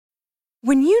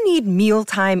When you need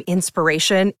mealtime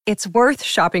inspiration, it's worth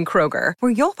shopping Kroger,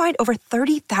 where you'll find over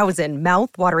 30,000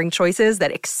 mouth-watering choices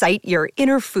that excite your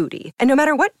inner foodie. And no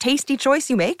matter what tasty choice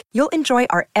you make, you'll enjoy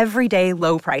our everyday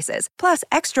low prices, plus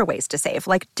extra ways to save,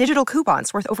 like digital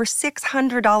coupons worth over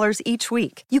 $600 each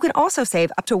week. You can also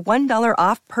save up to $1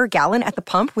 off per gallon at the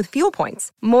pump with fuel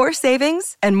points. More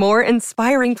savings and more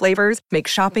inspiring flavors make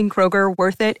shopping Kroger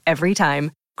worth it every time.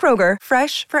 Kroger,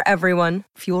 fresh for everyone.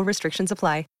 Fuel restrictions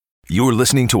apply. You're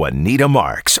listening to Anita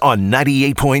Marks on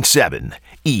 98.7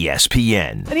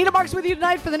 ESPN. Anita Marks with you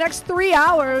tonight for the next 3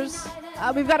 hours.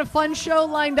 We've got a fun show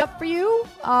lined up for you.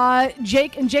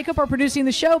 Jake and Jacob are producing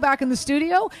the show back in the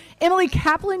studio. Emily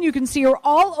Kaplan, you can see her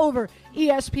all over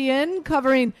ESPN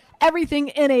covering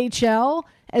everything NHL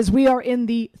as we are in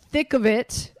the thick of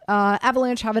it.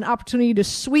 Avalanche have an opportunity to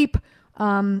sweep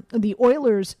the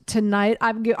Oilers tonight.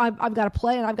 I've got a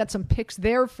play and I've got some picks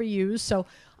there for you. So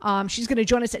she's going to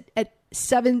join us at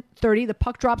 7:30. The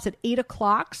puck drops at 8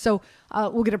 o'clock. So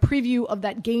we'll get a preview of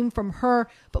that game from her.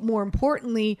 But more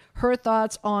importantly, her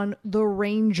thoughts on the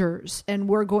Rangers. And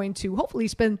we're going to hopefully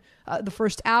spend the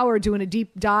first hour doing a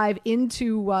deep dive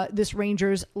into this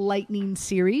Rangers Lightning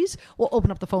series. We'll open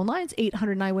up the phone lines,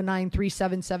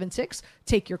 800-919-3776.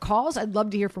 Take your calls. I'd love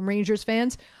to hear from Rangers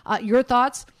fans. Your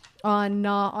thoughts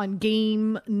on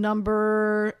game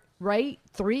number, right?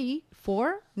 3,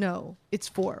 4? No, it's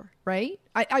 4, right?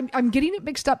 I'm getting it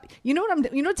mixed up. You know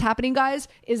what's happening, guys,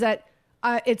 is that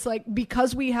it's like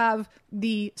because we have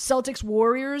the Celtics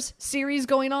Warriors series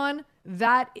going on,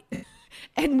 that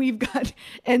and we've got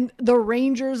and the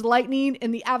Rangers Lightning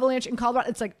and the Avalanche in Colorado.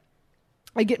 It's like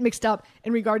I get mixed up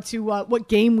in regard to what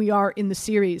game we are in the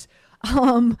series.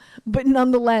 But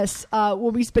nonetheless,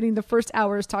 we'll be spending the first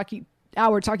hour talking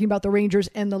about the Rangers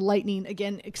and the Lightning.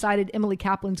 Again, excited. Emily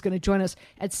Kaplan's going to join us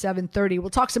at 7:30. We'll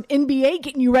talk some NBA,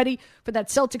 getting you ready for that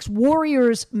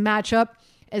Celtics-Warriors matchup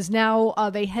as now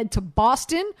they head to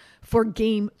Boston for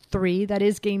Game 3. That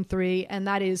is Game 3, and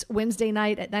that is Wednesday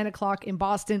night at 9 o'clock in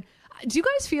Boston. Do you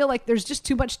guys feel like there's just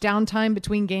too much downtime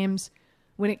between games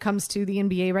when it comes to the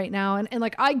NBA right now? And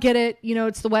like, I get it,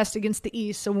 it's the West against the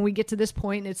East. So when we get to this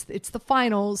point, it's the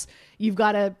finals. You've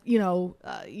got to,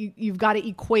 you've got to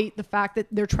equate the fact that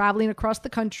they're traveling across the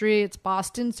country. It's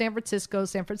Boston, San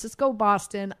Francisco,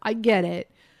 Boston. I get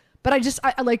it. But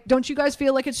I like, don't you guys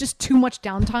feel like it's just too much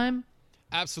downtime?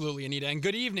 Absolutely, Anita, and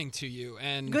good evening to you.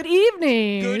 And good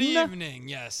evening. Good evening,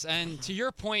 yes. And to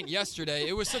your point yesterday,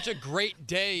 it was such a great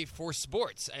day for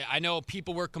sports. I know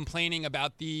people were complaining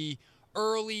about the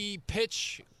early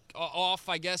pitch off,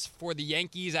 I guess, for the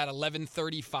Yankees at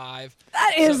 11:35.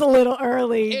 That is a little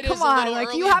early. Come on, like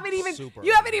early. you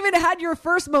haven't even had your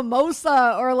first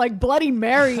mimosa or like Bloody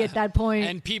Mary at that point.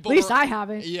 And people, at least I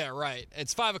haven't. Yeah, right.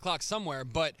 It's 5 o'clock somewhere,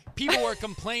 but people were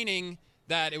complaining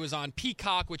that it was on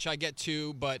Peacock, which I get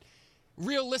to, but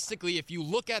realistically, if you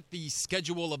look at the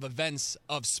schedule of events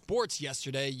of sports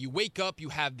yesterday, you wake up, you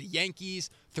have the Yankees.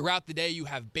 Throughout the day, you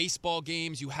have baseball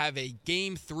games. You have a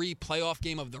Game 3 playoff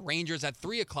game of the Rangers at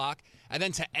 3 o'clock. And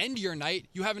then to end your night,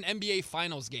 you have an NBA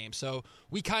Finals game. So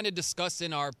we kind of discussed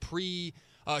in our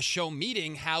pre-show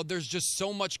meeting how there's just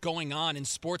so much going on in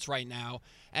sports right now.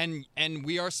 And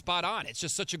we are spot on. It's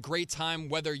just such a great time,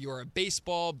 whether you're a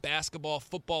baseball, basketball,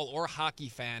 football, or hockey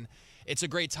fan. It's a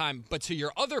great time. But to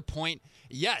your other point,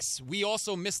 yes, we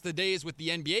also missed the days with the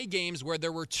NBA games where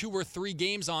there were 2 or 3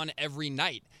 games on every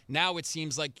night. Now it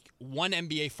seems like one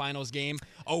NBA Finals game,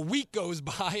 a week goes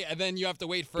by, and then you have to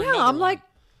wait for another one.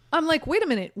 I'm like, wait a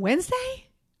minute, Wednesday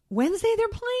they're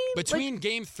playing? Between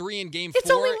Game 3 and Game 4,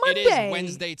 it's only Monday. It is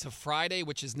Wednesday to Friday,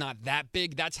 which is not that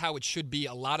big. That's how it should be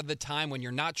a lot of the time when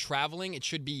you're not traveling. It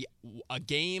should be a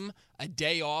game, a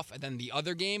day off, and then the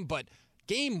other game. But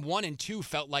Game 1 and 2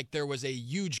 felt like there was a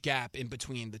huge gap in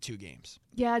between the 2 games.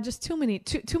 Yeah, just too many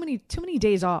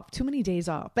days off. Too many days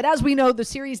off. But as we know, the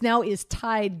series now is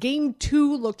tied. Game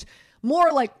 2 looked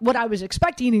more like what I was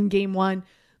expecting in Game 1.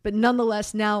 But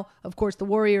nonetheless, now, of course, the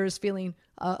Warriors feeling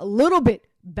a little bit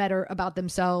better about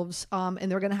themselves, and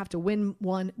they're going to have to win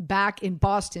one back in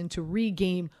Boston to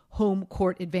regain home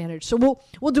court advantage. So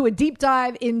we'll do a deep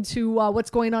dive into what's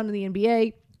going on in the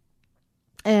NBA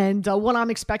and what I'm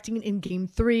expecting in Game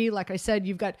 3. Like I said,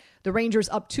 you've got the Rangers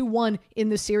up 2-1 in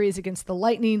the series against the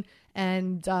Lightning,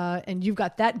 and you've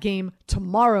got that game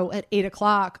tomorrow at 8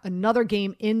 o'clock, another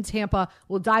game in Tampa.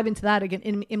 We'll dive into that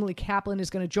again. Emily Kaplan is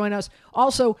going to join us.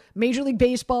 Also, Major League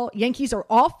Baseball, Yankees are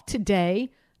off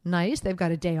today. Nice. They've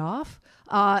got a day off.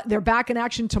 They're back in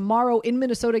action tomorrow in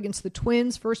Minnesota against the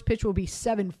Twins. First pitch will be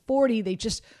 7:40. They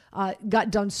just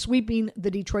got done sweeping the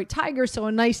Detroit Tigers, so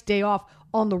a nice day off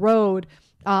on the road.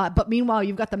 But meanwhile,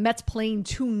 you've got the Mets playing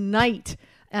tonight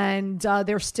And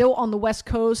they're still on the West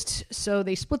Coast, so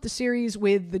they split the series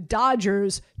with the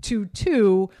Dodgers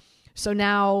 2-2. So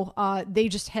now they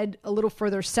just head a little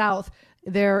further south.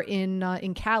 They're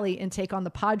in Cali and take on the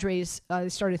Padres. They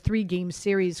started a 3-game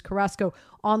series. Carrasco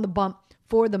on the bump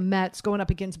for the Mets, going up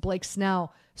against Blake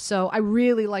Snell. So I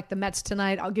really like the Mets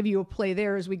tonight. I'll give you a play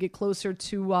there as we get closer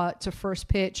to first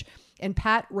pitch. And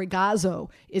Pat Regazzo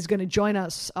is going to join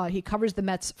us. He covers the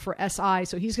Mets for SI,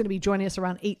 so he's going to be joining us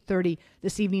around 8:30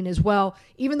 this evening as well.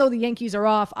 Even though the Yankees are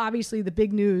off, obviously the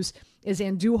big news is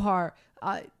Andujar.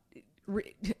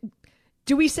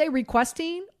 Do we say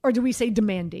requesting or do we say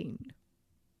demanding?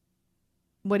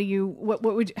 What do you? What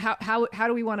would? How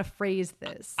do we want to phrase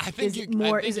this? I think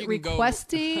is it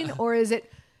requesting or is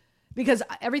it? Because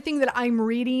everything that I'm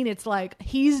reading, it's like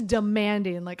he's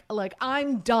demanding, like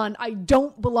I'm done. I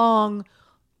don't belong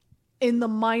in the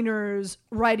minors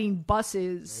riding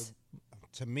buses.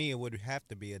 To me, it would have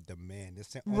to be a demand.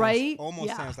 It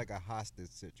almost sounds like a hostage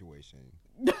situation.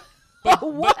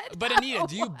 But Anita,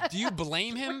 do you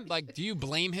blame him? Like, do you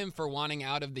blame him for wanting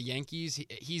out of the Yankees?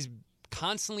 He's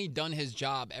constantly done his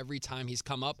job every time he's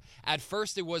come up. At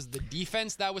first, it was the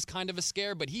defense that was kind of a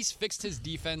scare, but he's fixed his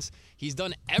defense. He's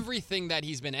done everything that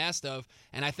he's been asked of,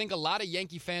 and I think a lot of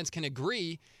Yankee fans can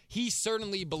agree he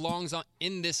certainly belongs on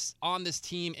this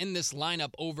team, in this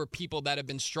lineup, over people that have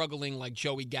been struggling like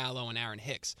Joey Gallo and Aaron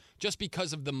Hicks, just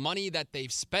because of the money that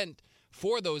they've spent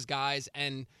for those guys.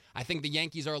 And I think the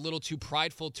Yankees are a little too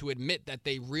prideful to admit that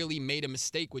they really made a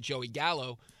mistake with Joey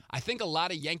Gallo. I think a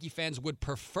lot of Yankee fans would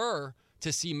prefer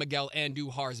to see Miguel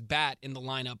Andujar's bat in the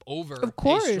lineup over a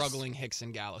struggling Hicks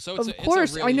and Gallo. So it's a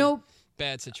really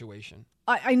bad situation.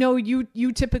 I know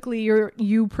you typically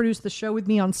you produce the show with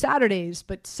me on Saturdays,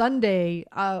 but Sunday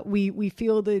we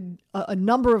fielded a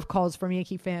number of calls from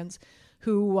Yankee fans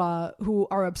who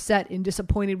are upset and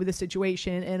disappointed with the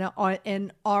situation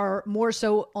and are more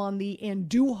so on the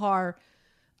Andujar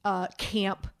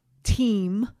camp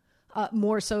team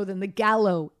more so than the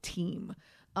Gallo team.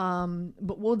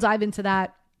 But we'll dive into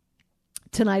that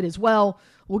tonight as well.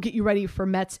 We'll get you ready for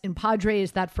Mets and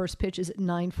Padres. That first pitch is at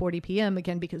 9:40 p.m.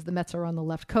 again because the Mets are on the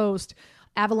left coast.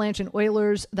 Avalanche and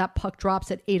Oilers, that puck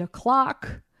drops at 8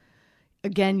 o'clock.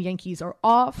 Again, Yankees are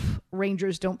off.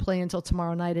 Rangers don't play until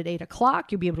tomorrow night at 8 o'clock.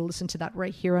 You'll be able to listen to that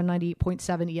right here on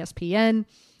 98.7 ESPN.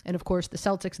 And, of course, the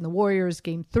Celtics and the Warriors,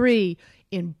 Game 3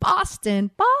 in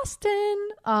Boston.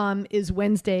 Is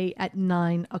Wednesday at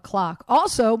 9 o'clock.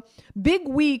 Also, big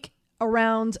week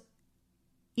around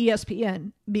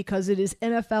ESPN because it is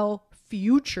NFL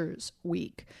Futures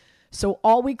Week. So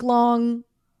all week long,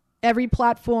 every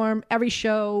platform, every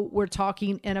show, we're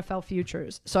talking NFL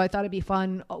futures. So I thought it'd be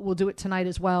fun. We'll do it tonight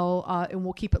as well, and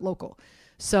we'll keep it local.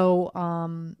 So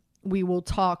we will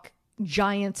talk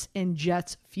Giants and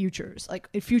Jets futures. Like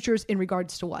futures in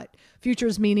regards to what?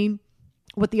 Futures meaning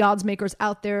what the odds makers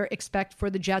out there expect for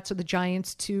the Jets or the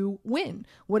Giants to win.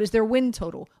 What is their win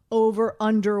total? Over,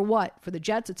 under what? For the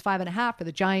Jets, it's 5.5. For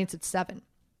the Giants, it's 7.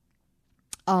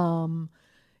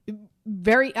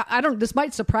 This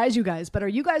might surprise you guys, but are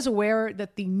you guys aware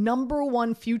that the number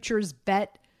one futures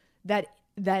bet that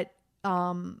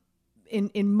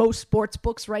in most sports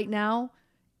books right now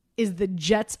is the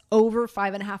Jets over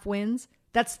 5.5 wins?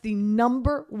 That's the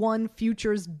number one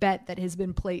futures bet that has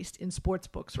been placed in sports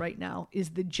books right now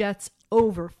is the Jets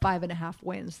over 5.5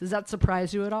 wins. Does that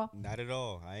surprise you at all? Not at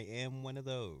all. I am one of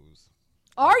those.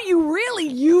 Are you really?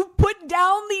 You put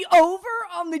down the over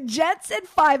on the Jets at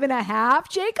 5.5,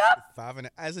 Jacob?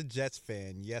 As a Jets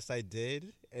fan, yes, I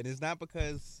did. And it's not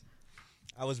because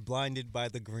I was blinded by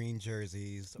the green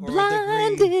jerseys. Or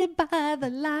blinded by the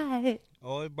light.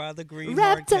 Or by the green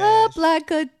wrapped up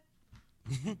like a...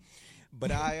 But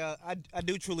I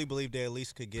do truly believe they at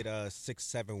least could get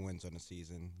 6-7 wins on the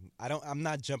season. I'm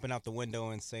not jumping out the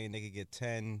window and saying they could get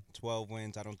 10, 12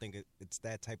 wins. I don't think it's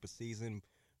that type of season.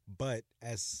 But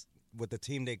as with the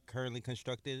team they currently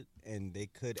constructed, and they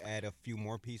could add a few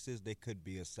more pieces, they could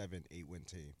be a 7-8 win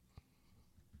team.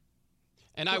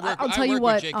 And I work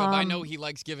with Jacob. I know he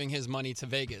likes giving his money to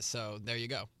Vegas, so there you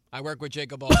go. I work with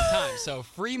Jacob all the time, so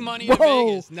free money to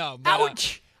Vegas. No, but,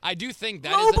 ouch! I do think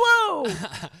that blow.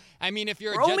 I mean, if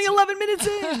you're We're only 11 minutes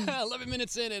in. 11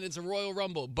 minutes in, and it's a Royal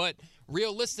Rumble. But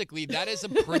realistically, that's a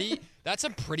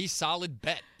pretty solid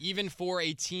bet, even for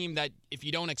a team that, if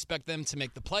you don't expect them to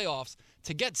make the playoffs,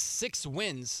 to get 6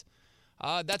 wins,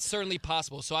 that's certainly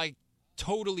possible. So I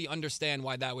totally understand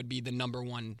why that would be the number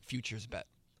one futures bet.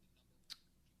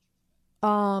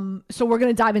 So we're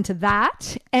going to dive into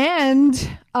that.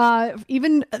 And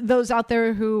even those out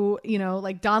there who,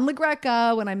 like Don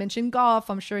LaGreca, when I mentioned golf,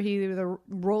 I'm sure he either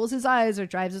rolls his eyes or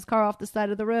drives his car off the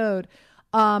side of the road.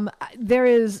 There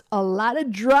is a lot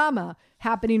of drama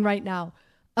happening right now.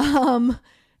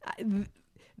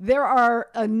 There are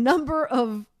a number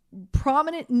of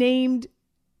prominent named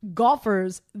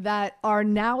golfers that are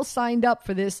now signed up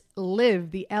for this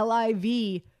the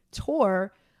LIV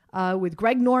tour with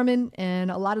Greg Norman and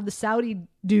a lot of the Saudi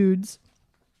dudes.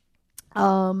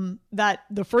 That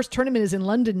the first tournament is in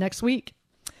London next week.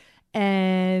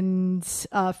 And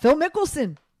Phil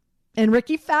Mickelson and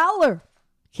Ricky Fowler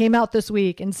came out this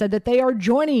week and said that they are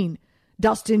joining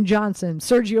Dustin Johnson,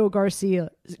 Sergio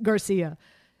Garcia,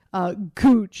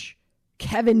 Cooch,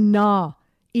 Kevin Na,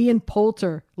 Ian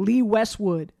Poulter, Lee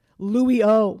Westwood, Louis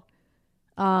O,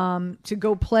 to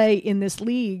go play in this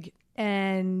league.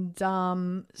 And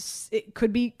it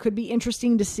could be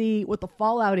interesting to see what the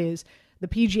fallout is. The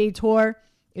PGA Tour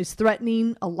is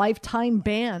threatening a lifetime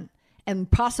ban and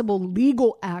possible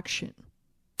legal action.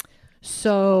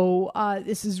 So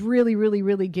this is really, really,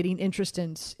 really getting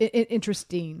interesting.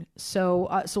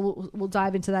 So we'll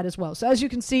dive into that as well. So as you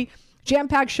can see,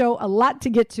 jam-packed show, a lot to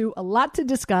get to, a lot to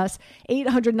discuss.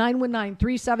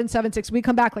 800-919-3776. We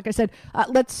come back, like I said,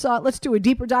 let's do a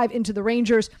deeper dive into the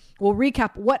Rangers. We'll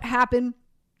recap what happened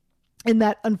in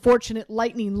that unfortunate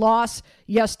Lightning loss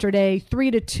yesterday,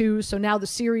 3-2. So now the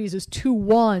series is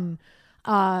 2-1.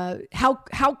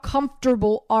 How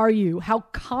comfortable are you? How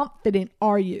confident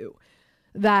are you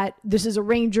that this is a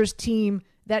Rangers team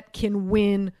that can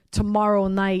win tomorrow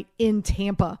night in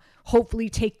Tampa? Hopefully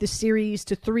take the series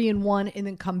to 3-1 and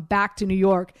then come back to New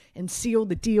York and seal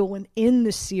the deal and end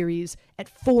the series at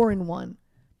 4-1.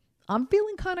 I'm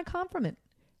feeling kind of confident.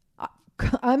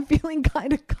 I'm feeling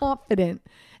kind of confident.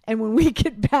 And when we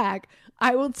get back,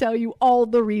 I will tell you all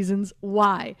the reasons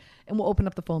why. And we'll open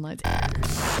up the phone lines.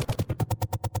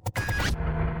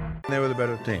 They were the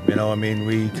better team.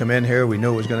 We come in here, we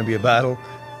knew it was going to be a battle.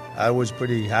 I was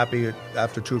pretty happy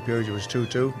after two periods. It was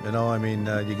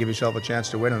 2-2. You give yourself a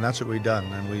chance to win, and that's what we've done.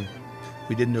 And we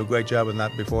didn't do a great job of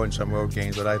that before in some road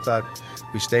games, but I thought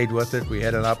we stayed with it. We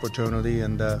had an opportunity,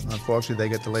 and unfortunately they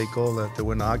get the late goal to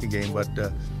win the hockey game. But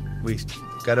we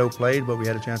got outplayed, but we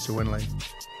had a chance to win late.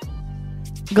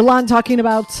 Gallant talking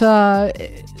about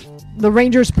the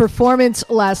Rangers' performance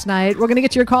last night. We're going to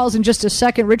get to your calls in just a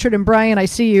second. Richard and Brian, I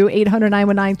see you.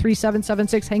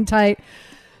 800-919-3776. Hang tight.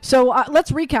 So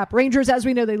let's recap. Rangers, as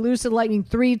we know, they lose to the Lightning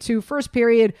 3-2. First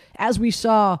period, as we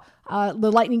saw,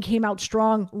 the Lightning came out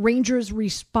strong. Rangers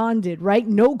responded, right?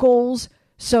 No goals,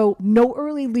 so no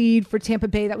early lead for Tampa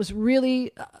Bay. That was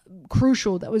really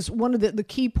crucial. That was one of the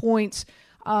key points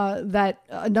that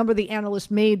a number of the analysts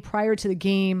made prior to the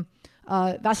game.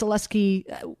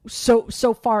 Vasilevsky,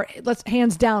 so far,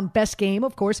 hands down, best game.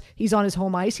 Of course, he's on his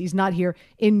home ice. He's not here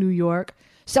in New York.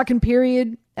 Second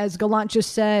period, as Gallant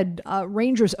just said,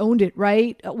 Rangers owned it,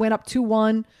 right? Went up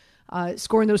 2-1,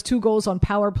 scoring those 2 goals on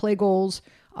power play goals.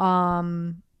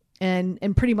 And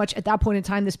pretty much at that point in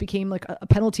time, this became like a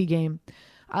penalty game.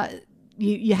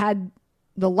 You had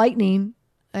the Lightning,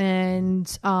 and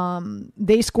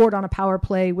they scored on a power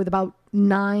play with about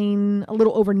a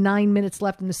little over 9 minutes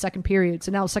left in the second period.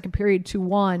 So now second period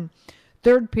 2-1.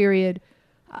 Third period,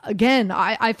 again,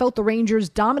 I felt the Rangers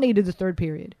dominated the third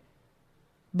period,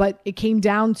 but it came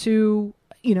down to,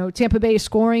 Tampa Bay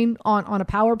scoring on a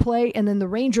power play, and then the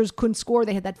Rangers couldn't score.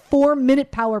 They had that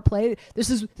 4-minute power play. This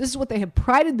is what they have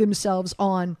prided themselves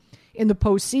on in the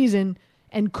postseason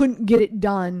and couldn't get it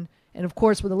done. And of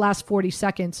course, with the last 40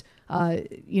 seconds,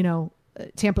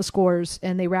 Tampa scores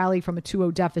and they rally from a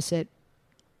 2-0 deficit,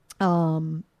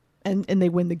 and they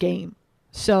win the game.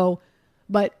 So,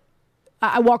 but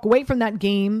I walk away from that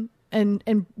game,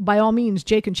 and by all means,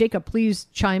 Jake and Jacob, please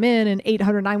chime in, and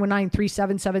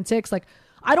 800-919-3776. Like,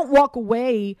 I don't walk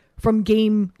away from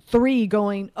game 3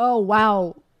 going, oh,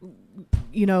 wow,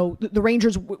 the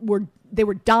Rangers were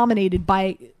dominated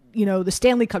by, the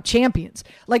Stanley Cup champions.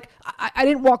 Like, I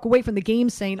didn't walk away from the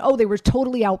game saying, oh, they were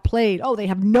totally outplayed. Oh, they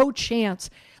have no chance.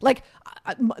 Like,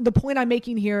 the point I'm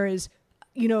making here is,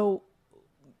 the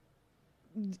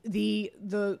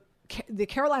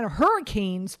Carolina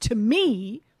Hurricanes, to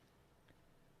me,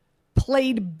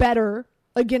 played better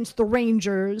against the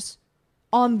Rangers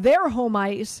on their home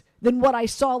ice than what I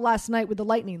saw last night with the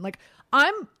Lightning. Like,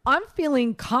 I'm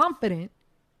feeling confident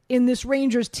in this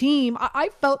Rangers team.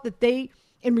 I felt that they,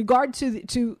 in regard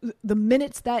to the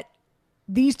minutes that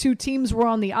these two teams were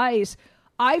on the ice,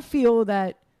 I feel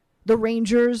that the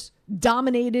Rangers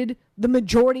dominated the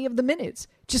majority of the minutes.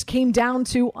 Just came down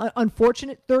to an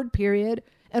unfortunate third period,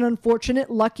 an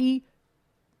unfortunate lucky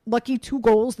 2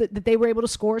 goals that they were able to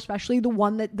score, especially the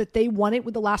one that they won it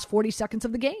with the last 40 seconds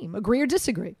of the game. Agree or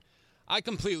disagree? I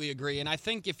completely agree. And I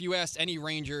think if you asked any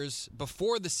Rangers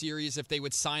before the series if they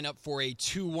would sign up for a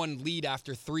 2-1 lead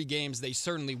after 3 games, they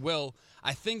certainly will.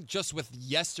 I think just with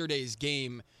yesterday's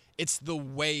game, it's the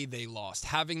way they lost.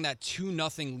 Having that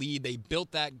 2-0 lead, they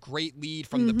built that great lead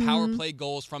from the power play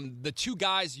goals from the 2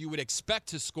 guys you would expect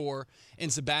to score in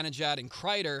Zibanejad and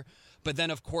Kreider. But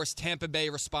then, of course, Tampa Bay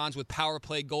responds with power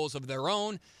play goals of their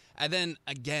own. And then,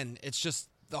 again, it's just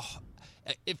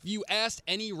if you asked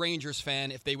any Rangers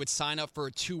fan if they would sign up for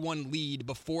a 2-1 lead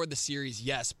before the series,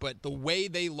 yes. But the way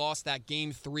they lost that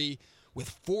Game 3 with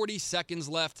 40 seconds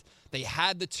left, they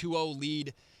had the 2-0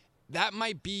 lead. That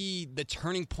might be the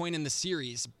turning point in the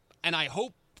series. And I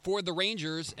hope for the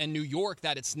Rangers and New York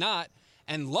that it's not.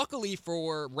 And luckily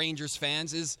for Rangers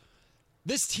fans is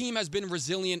this team has been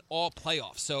resilient all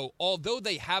playoffs. So although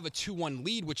they have a 2-1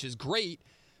 lead, which is great,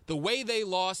 the way they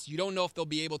lost, you don't know if they'll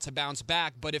be able to bounce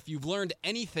back. But if you've learned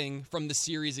anything from the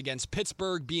series against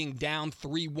Pittsburgh, being down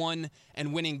 3-1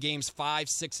 and winning games 5,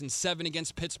 6, and 7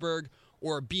 against Pittsburgh,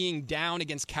 or being down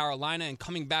against Carolina and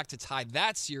coming back to tie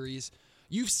that series,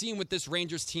 you've seen with this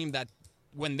Rangers team that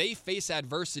when they face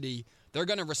adversity, they're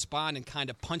going to respond and kind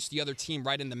of punch the other team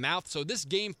right in the mouth. So this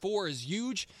Game 4 is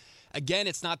huge. Again,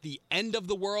 it's not the end of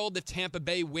the world if Tampa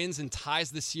Bay wins and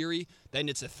ties the series. Then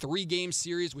it's a 3-game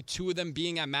series with 2 of them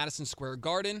being at Madison Square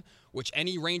Garden, which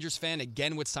any Rangers fan,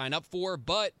 again, would sign up for.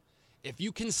 But if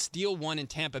you can steal one in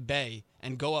Tampa Bay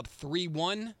and go up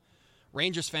 3-1,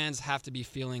 Rangers fans have to be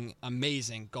feeling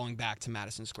amazing going back to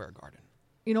Madison Square Garden.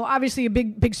 You know, obviously a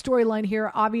big storyline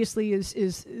here obviously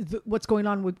is what's going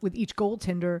on with each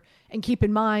goaltender. And keep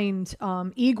in mind,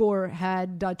 Igor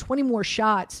had 20 more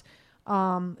shots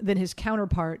than his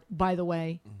counterpart, by the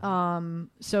way.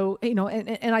 So, you know,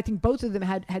 and I think both of them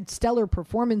had stellar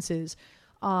performances.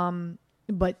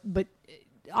 But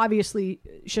obviously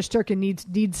Shesterkin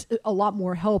needs a lot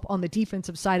more help on the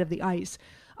defensive side of the ice.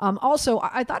 Also,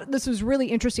 I thought this was really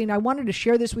interesting. I wanted to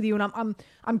share this with you, and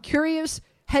I'm curious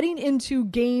heading into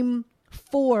Game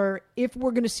 4 if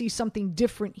we're going to see something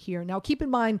different here. Now, keep in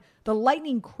mind the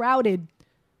Lightning crowded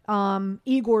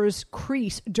Igor's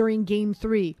crease during Game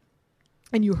 3,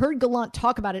 and you heard Gallant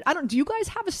talk about it. Do you guys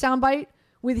have a soundbite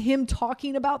with him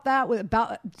talking about that?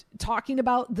 Talking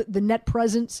about the net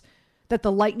presence that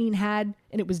the Lightning had,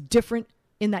 and it was different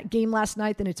in that game last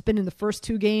night than it's been in the first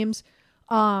 2 games.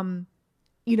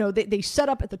 You know, they set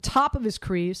up at the top of his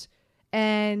crease,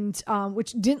 and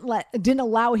which didn't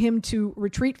allow him to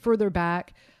retreat further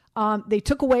back. They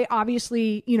took away,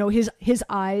 obviously, you know, his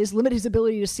eyes, limit his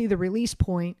ability to see the release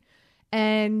point,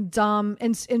 and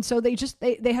so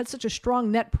they had such a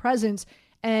strong net presence.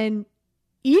 And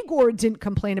Igor didn't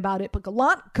complain about it, but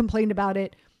Gallant complained about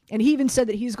it, and he even said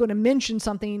that he's going to mention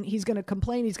something. He's going to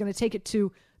complain. He's going to take it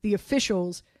to the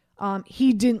officials.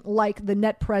 He didn't like the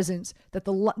net presence that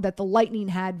the Lightning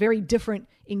had, very different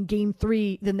in Game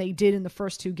 3 than they did in the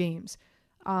first 2 games.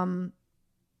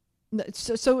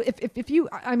 So if you,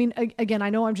 I mean, again, I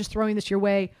know I'm just throwing this your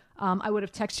way. I would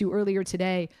have texted you earlier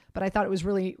today, but I thought it was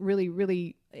really, really,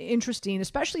 really interesting,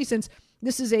 especially since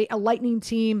this is a Lightning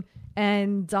team,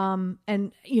 and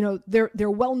you know they're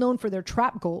well known for their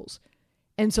trap goals.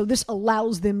 And so this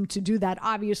allows them to do that,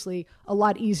 obviously, a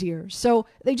lot easier. So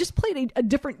they just played a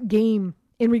different game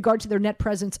in regard to their net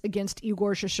presence against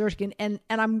Igor Shesterkin. And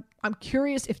I'm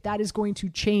curious if that is going to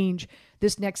change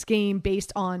this next game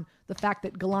based on the fact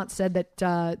that Gallant said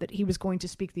that he was going to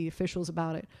speak to the officials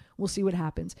about it. We'll see what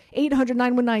happens.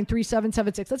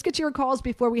 800-919-3776. Let's get to your calls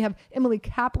before we have Emily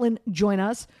Kaplan join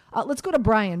us. Let's go to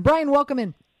Brian. Brian, welcome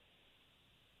in.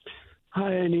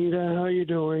 Hi, Anita. How are you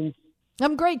doing?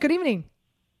 I'm great. Good evening.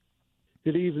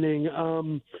 Good evening.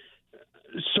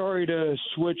 Sorry to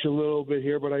switch a little bit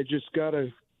here, but I just got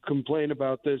to complain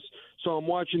about this. So I'm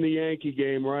watching the Yankee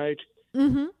game, right?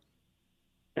 Mm-hmm.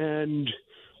 And,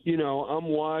 you know, I'm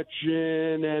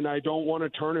watching, and I don't want to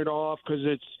turn it off because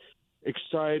it's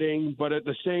exciting. But at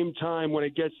the same time, when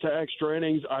it gets to extra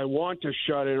innings, I want to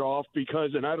shut it off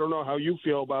because, and I don't know how you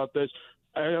feel about this,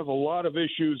 I have a lot of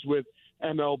issues with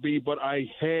MLB, but I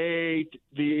hate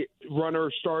the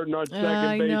runner starting on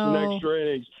second base in extra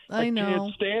innings. I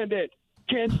can't stand it.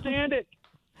 Can't stand it.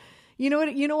 You know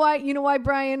what? You know why,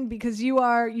 Brian? Because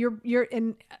you're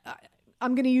in.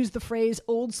 I'm going to use the phrase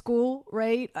old school,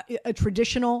 right? A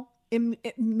traditional,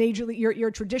 major league. You're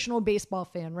a traditional baseball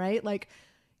fan, right? Like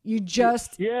you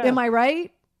just. Yeah. Am I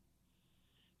right?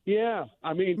 Yeah,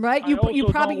 I mean, right. You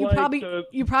probably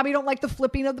don't like the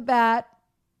flipping of the bat.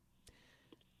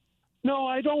 No,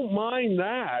 I don't mind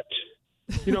that.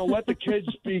 You know, let the kids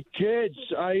be kids.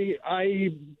 I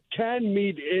can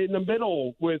meet in the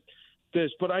middle with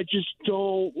this, but I just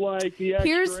don't like the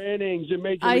extra innings in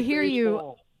Major League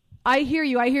Baseball. I hear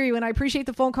you, and I appreciate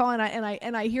the phone call, and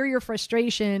I hear your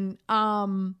frustration.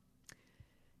 But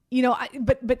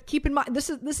keep in mind, this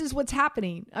is what's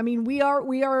happening. I mean, we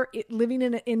are living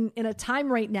in a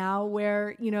time right now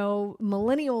where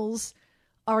millennials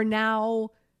are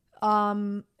now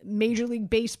Major League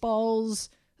Baseball's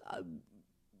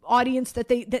audience that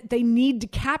they need to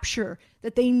capture,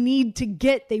 that they need to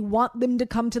get. They want them to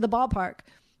come to the ballpark,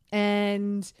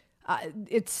 and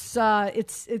it's all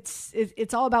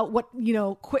about what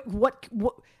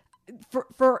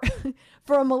for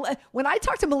when I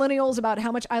talk to millennials about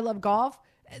how much I love golf,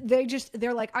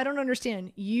 they're like, I don't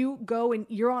understand. You go and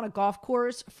you're on a golf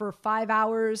course for 5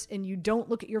 hours and you don't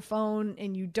look at your phone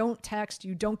and you don't text,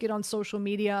 you don't get on social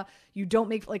media, you don't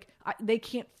make they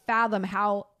can't fathom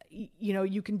how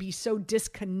you can be so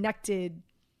disconnected.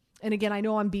 And again, I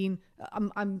know I'm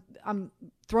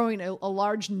throwing a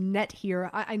large net here.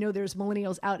 I know there's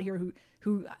millennials out here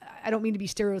who I don't mean to be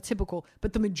stereotypical,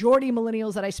 but the majority of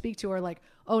millennials that I speak to are like,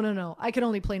 oh, no, I can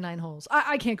only play 9 holes.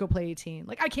 I can't go play 18.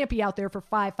 Like, I can't be out there for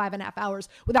 5.5 hours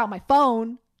without my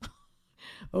phone.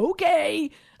 Okay.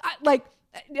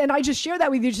 And I just share that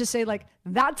with you to say, like,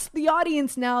 that's the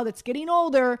audience now that's getting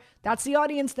older. That's the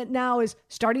audience that now is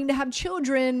starting to have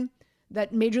children,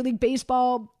 that Major League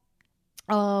Baseball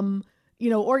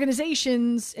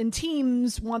organizations and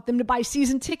teams want them to buy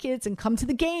season tickets and come to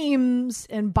the games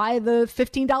and buy the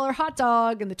 $15 hot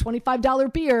dog and the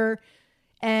 $25 beer.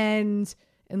 And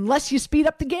unless you speed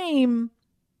up the game,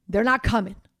 they're not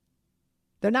coming.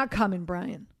 They're not coming,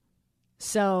 Brian.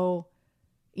 So,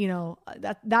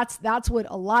 that's what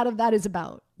a lot of that is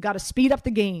about. Got to speed up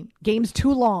the game. Game's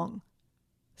too long.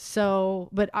 So,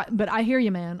 but I hear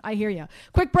you, man. I hear you.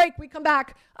 Quick break. We come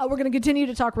back. We're going to continue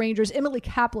to talk Rangers. Emily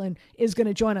Kaplan is going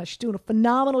to join us. She's doing a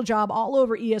phenomenal job all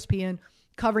over ESPN,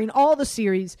 covering all the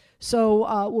series.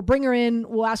 So we'll bring her in.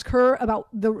 We'll ask her about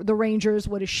the Rangers.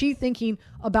 What is she thinking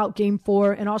about Game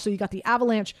 4? And also, you got the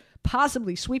Avalanche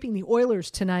possibly sweeping the Oilers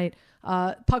tonight.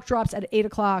 Puck drops at 8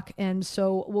 o'clock, and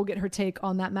so we'll get her take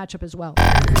on that matchup as well.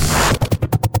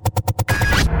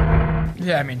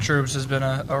 Yeah, I mean, Troops has been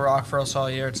a rock for us all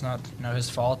year. It's not his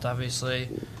fault, obviously.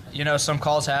 Some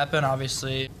calls happen,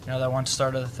 obviously. That one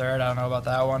start of the third, I don't know about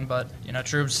that one. But,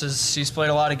 Troops, he's played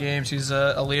a lot of games. He's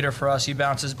a leader for us. He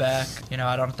bounces back.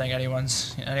 I don't think anyone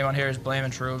here is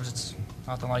blaming Troops. It's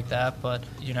nothing like that. But,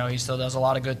 he still does a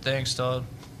lot of good things. Still,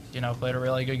 played a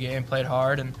really good game, played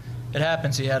hard. And it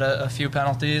happens. He had a few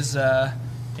penalties,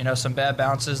 some bad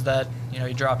bounces that,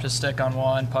 he dropped his stick on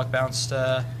one, puck bounced,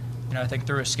 I think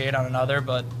threw a skate on another,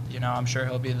 but, I'm sure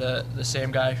he'll be the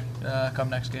same guy come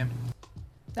next game.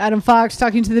 Adam Fox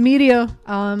talking to the media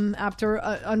after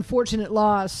an unfortunate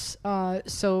loss.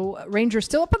 So Rangers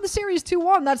still up on the series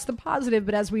 2-1. That's the positive.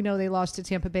 But as we know, they lost to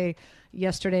Tampa Bay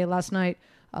yesterday afternoon,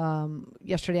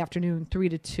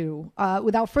 3-2.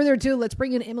 Without further ado, let's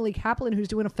bring in Emily Kaplan, who's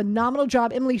doing a phenomenal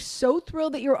job. Emily, so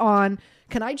thrilled that you're on.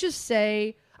 Can I just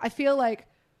say, I feel like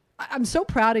I'm so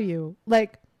proud of you.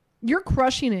 Like, you're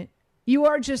crushing it.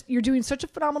 You're doing such a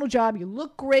phenomenal job. You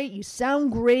look great. You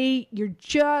sound great. And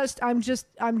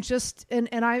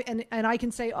I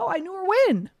can say, oh, I knew her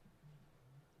win.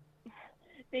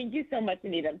 Thank you so much,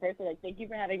 Anita. First of all, thank you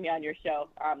for having me on your show.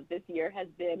 This year has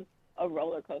been a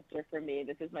roller coaster for me.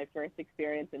 This is my first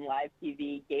experience in live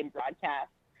TV game broadcast.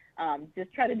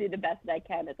 Just try to do the best that I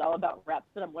can. It's all about reps,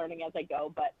 and I'm learning as I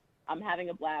go, but I'm having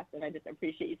a blast, and I just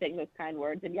appreciate you saying those kind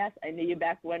words. And yes, I knew you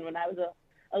back when I was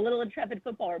a little intrepid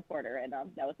football reporter, and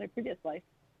that was my previous life.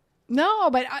 No,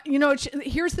 but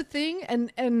here's the thing,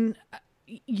 and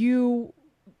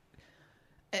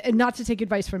not to take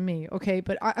advice from me, okay?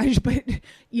 But I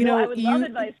would love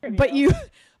advice from you.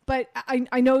 But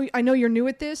I know you're new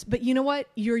at this, but you know what?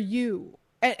 You're you,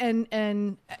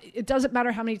 and it doesn't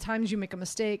matter how many times you make a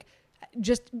mistake.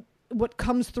 Just what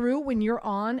comes through when you're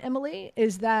on, Emily,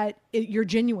 is that you're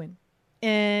genuine,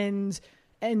 and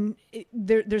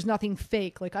there's nothing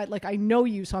fake. Like I know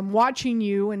you, so I'm watching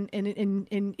you, and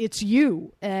it's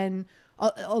you. And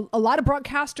a lot of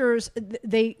broadcasters,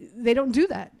 they don't do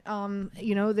that.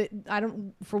 That I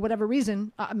don't, for whatever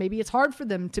reason, maybe it's hard for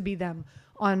them to be them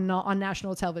on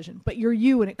national television. But you're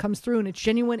you, and it comes through, and it's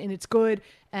genuine, and it's good.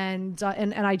 And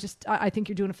I think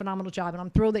you're doing a phenomenal job, and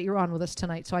I'm thrilled that you're on with us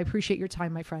tonight. So I appreciate your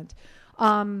time, my friend.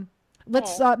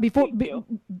 Let's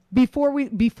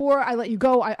before I let you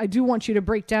go, I do want you to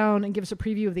break down and give us a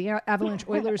preview of the Avalanche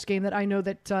Oilers game that I know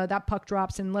that that puck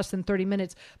drops in less than 30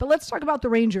 minutes. But let's talk about the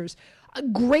Rangers. A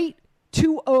great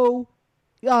 2-0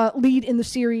 lead in the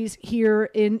series here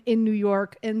in New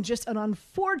York, and just an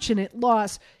unfortunate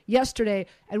loss yesterday.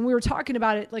 And we were talking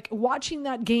about it, like watching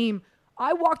that game.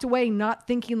 I walked away not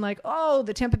thinking like, oh,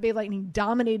 the Tampa Bay Lightning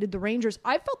dominated the Rangers.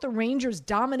 I felt the Rangers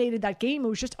dominated that game. It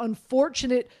was just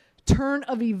unfortunate turn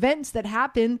of events that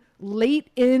happened late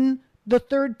in the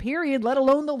third period, let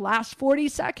alone the last 40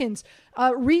 seconds.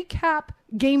 Recap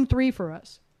Game 3 for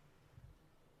us.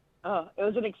 Oh, it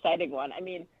was an exciting one. I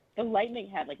mean, the Lightning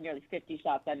had like nearly 50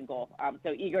 shots on goal.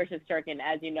 So Igor Shesterkin,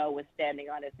 as you know, was standing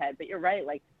on his head. But you're right,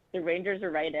 like the Rangers are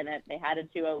right in it. They had a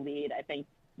 2-0 lead. I think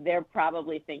they're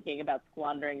probably thinking about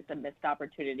squandering some missed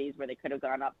opportunities where they could have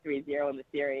gone up 3-0 in the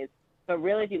series. But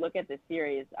really, if you look at this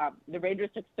series, the Rangers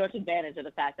took such advantage of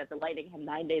the fact that the Lightning had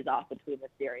 9 days off between the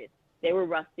series. They were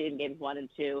rusty in games 1 and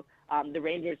 2. The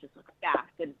Rangers just looked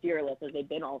fast and fearless as they've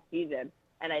been all season.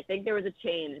 And I think there was a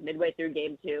change midway through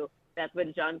game 2. That's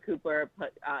when John Cooper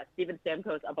put Steven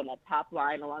Stamkos up on that top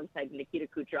line alongside Nikita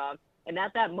Kucherov. And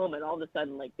at that moment, all of a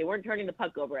sudden, like, they weren't turning the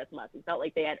puck over as much. It felt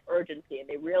like they had urgency, and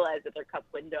they realized that their cup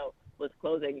window was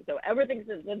closing. So everything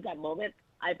since that moment,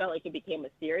 I felt like it became a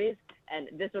series. And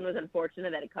this one was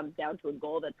unfortunate that it comes down to a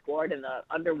goal that's scored in the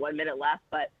under 1 minute left.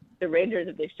 But the Rangers,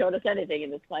 if they showed us anything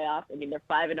in this playoff, I mean, they're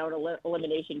 5-0 in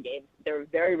elimination games. They're a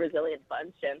very resilient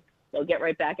bunch, and they'll get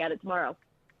right back at it tomorrow.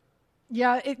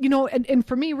 Yeah, and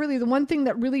for me, really, the one thing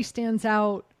that really stands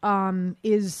out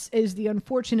is the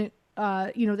unfortunate,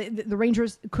 the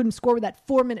Rangers couldn't score with that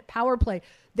 4-minute power play.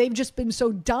 They've just been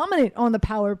so dominant on the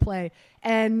power play.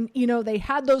 And, they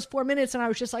had those 4 minutes, and I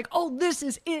was just like, oh, this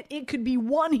is it. It could be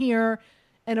one here.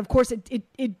 And, of course,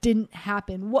 it didn't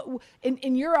happen. What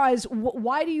in your eyes,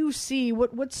 why do you see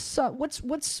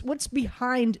what's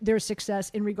behind their success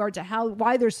in regard to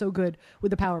why they're so good with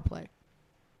the power play?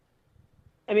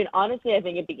 I mean, honestly, I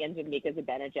think it begins with Mika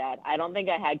Zibanejad. I don't think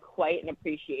I had quite an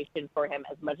appreciation for him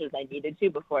as much as I needed to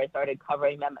before I started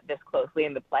covering them this closely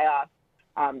in the playoffs.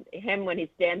 Him, when he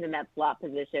stands in that slot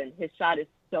position, his shot is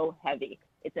so heavy.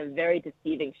 It's a very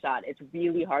deceiving shot. It's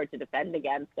really hard to defend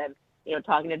against. And,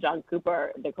 talking to John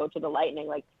Cooper, the coach of the Lightning,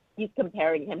 like, he's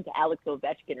comparing him to Alex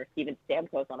Ovechkin or Steven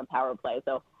Stamkos on a power play.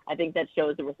 So I think that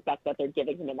shows the respect that they're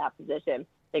giving him in that position.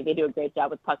 I think they do a great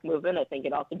job with puck movement. I think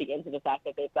it also begins with the fact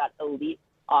that they've got elite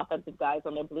offensive guys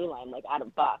on their blue line, like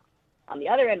Adam Fox. On the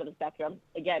other end of the spectrum,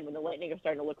 again, when the Lightning are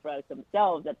starting to look for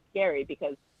themselves, that's scary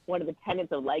because one of the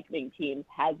tenets of Lightning teams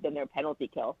has been their penalty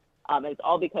kill. And it's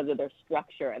all because of their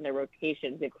structure and their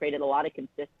rotations. They've created a lot of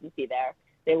consistency there.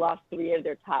 They lost 3 of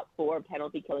their top 4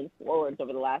 penalty killing forwards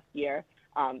over the last year,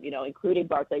 including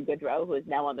Barclay Goodrow, who is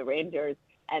now on the Rangers.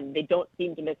 And they don't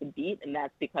seem to miss a beat, and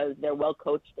that's because they're well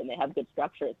coached and they have good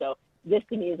structure. So this,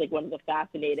 to me, is like one of the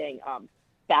fascinating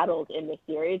battles in this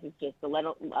series. Is just the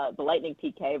Lightning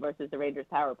PK versus the Rangers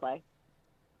power play.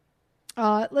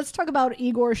 Let's talk about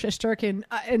Igor Shesterkin.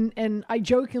 And I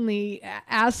jokingly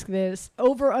ask this: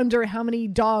 over under how many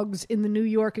dogs in the New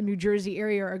York and New Jersey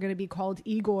area are going to be called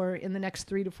Igor in the next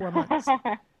 3 to 4 months?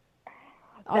 That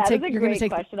is a great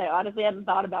question. I honestly haven't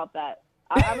thought about that.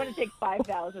 I'm going to take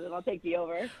 5,000 and I'll take the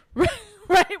over.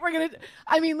 Right.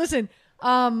 Listen,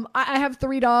 I have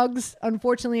 3 dogs.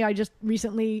 Unfortunately, I just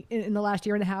recently, in the last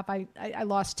year and a half, I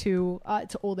lost 2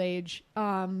 to old age.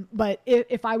 But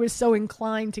if I was so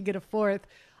inclined to get a 4th,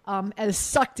 as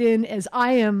sucked in as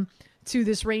I am to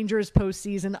this Rangers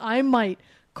postseason, I might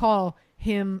call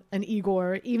him an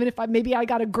Igor. Even if I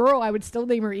got a girl, I would still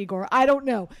name her Igor. I don't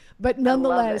know. But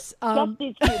nonetheless.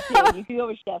 Shefty's cute too. You can go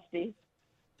with Shefty.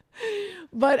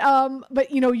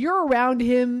 But you're around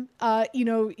him,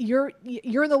 you're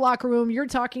in the locker room, you're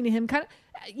talking to him, kind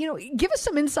of, give us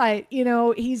some insight.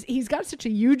 He's got such a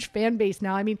huge fan base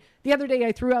now. I mean, the other day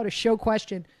I threw out a show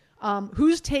question.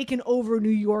 Who's taken over New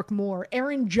York more,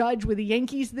 Aaron Judge with the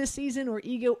Yankees this season or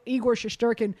Igor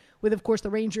Shesterkin with, of course, the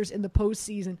Rangers in the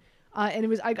postseason? And it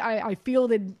was, I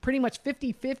fielded pretty much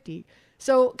 50-50.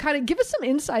 So kind of give us some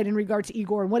insight in regard to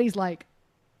Igor and what he's like.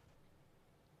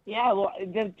 Yeah, well,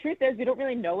 the truth is we don't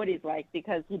really know what he's like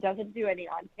because he doesn't do any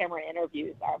on-camera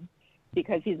interviews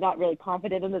because he's not really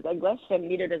confident in his English, and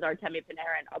neither does Artemi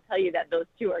Panarin. I'll tell you that those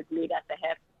two are glued at the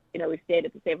hip. We stayed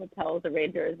at the same hotel as the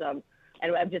Rangers, and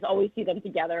I've just always see them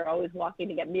together, always walking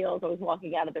to get meals, always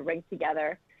walking out of the rink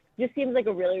together. Just seems like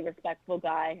a really respectful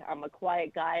guy, a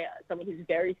quiet guy, someone who's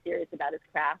very serious about his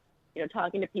craft.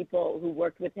 Talking to people who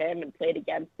worked with him and played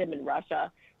against him in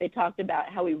Russia, they talked about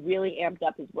how he really amped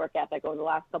up his work ethic over the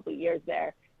last couple of years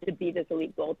there to be this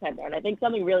elite goaltender. And I think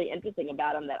something really interesting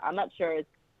about him that I'm not sure is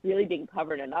really being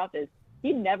covered enough is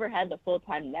he never had the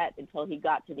full-time net until he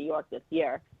got to New York this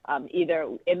year,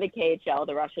 either in the KHL,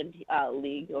 the Russian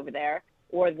league over there,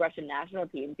 or the Russian national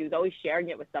team. He was always sharing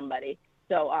it with somebody.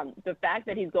 So the fact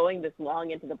that he's going this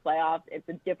long into the playoffs, it's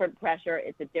a different pressure,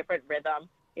 it's a different rhythm.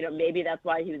 Maybe that's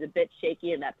why he was a bit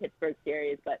shaky in that Pittsburgh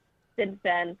series, but since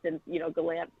then, since,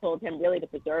 Gallant told him really to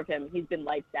preserve him, he's been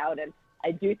lights out. And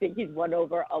I do think he's won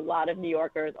over a lot of New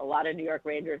Yorkers, a lot of New York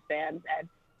Rangers fans. And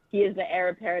he is the heir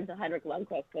apparent to Heinrich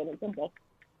Lundqvist, plain and simple.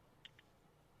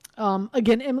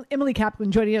 Again, Emily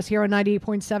Kaplan joining us here on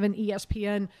 98.7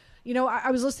 ESPN. I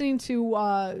was listening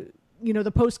to,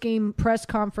 the post-game press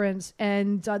conference,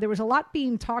 and there was a lot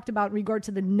being talked about in regard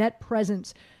to the net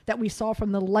presence that we saw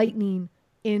from the Lightning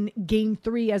in Game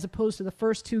 3 as opposed to the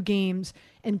first two games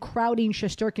and crowding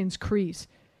Shesterkin's crease.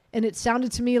 And it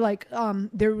sounded to me like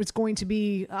there was going to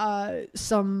be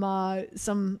some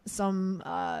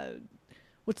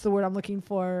what's the word I'm looking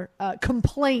for?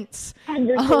 Complaints.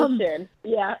 Conversation.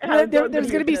 Yeah. There's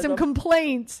going to be some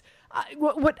complaints.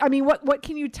 What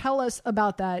can you tell us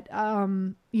about that?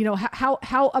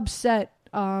 How upset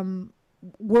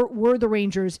were the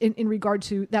Rangers in regard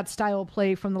to that style of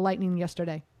play from the Lightning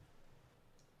yesterday?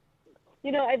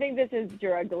 I think this is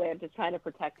Gerard Gallant just trying to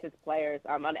protect his players.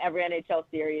 On every NHL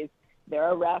series, there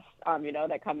are refs,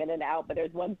 that come in and out, but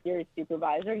there's one series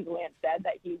supervisor, and Gallant said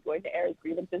that he's going to air his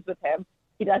grievances with him.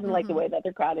 He doesn't like the way that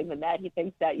they're crowding the net. He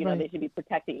thinks that, Right. they should be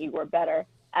protecting Igor better.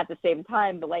 At the same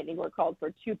time, the Lightning were called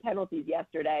for 2 penalties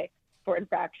yesterday for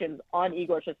infractions on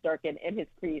Igor Shesterkin in his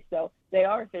crease. So they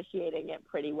are officiating it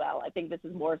pretty well. I think this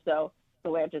is more so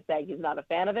Gallant just saying he's not a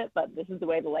fan of it, but this is the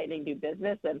way the Lightning do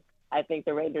business, and I think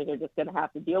the Rangers are just going to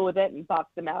have to deal with it and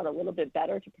box them out a little bit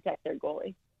better to protect their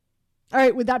goalie. All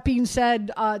right, with that being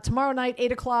said, tomorrow night,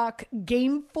 8 o'clock,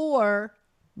 Game 4,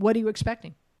 what are you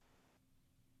expecting?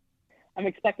 I'm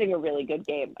expecting a really good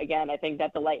game. Again, I think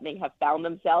that the Lightning have found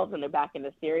themselves and they're back in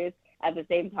the series. At the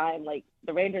same time,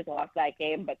 the Rangers lost that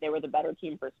game, but they were the better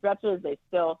team for stretches. They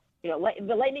still, the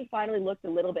Lightning finally looked a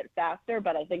little bit faster,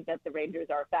 but I think that the Rangers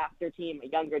are a faster team, a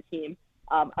younger team.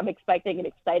 I'm expecting an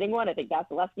exciting one. I think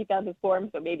Vasilevsky found his form,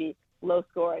 so maybe low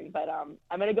scoring. But I'm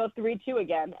going to go 3-2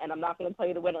 again, and I'm not going to tell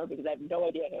you the winner because I have no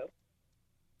idea who.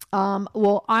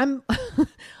 Well, I'm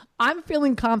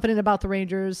feeling confident about the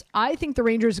Rangers. I think the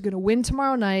Rangers are going to win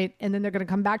tomorrow night, and then they're going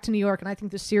to come back to New York, and I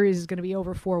think the series is going to be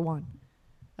over 4-1.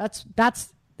 That's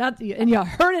and you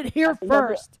heard it here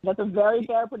first. That's a very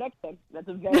fair prediction.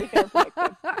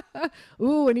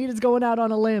 Ooh, Anita's going out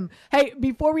on a limb. Hey,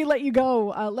 before we let you go,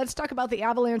 let's talk about the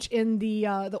Avalanche in the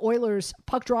Oilers.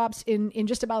 Puck drops in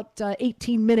just about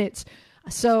 18 minutes.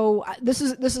 So this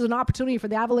is an opportunity for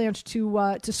the Avalanche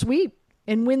to sweep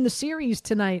and win the series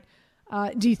tonight.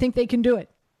 Do you think they can do it?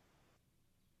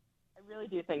 I really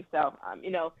do think so.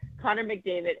 Connor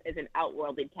McDavid is an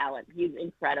outworldly talent. He's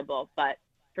incredible, but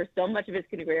for so much of his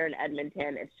career in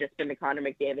Edmonton, it's just been the Connor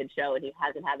McDavid show, and he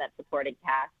hasn't had that supporting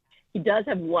cast. He does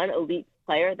have one elite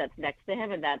player that's next to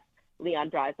him, and that's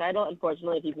Leon Draisaitl.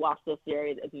 Unfortunately, if you've watched this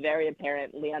series, it's very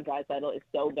apparent Leon Draisaitl is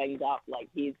so banged up.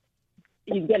 He's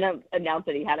going to announce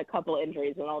that he had a couple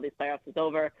injuries when all these playoffs is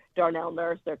over. Darnell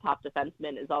Nurse, their top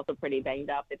defenseman, is also pretty banged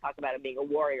up. They talk about him being a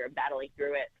warrior, battling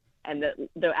through it. And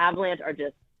the Avalanche are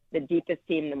just the deepest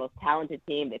team, the most talented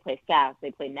team. They play fast.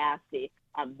 They play nasty.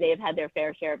 They've had their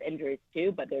fair share of injuries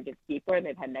too, but they're just deeper and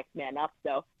they've had next man up.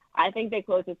 So I think they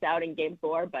close this out in Game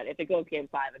 4, but if it goes Game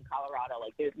 5 in Colorado,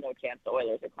 there's no chance the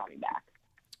Oilers are coming back.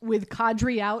 With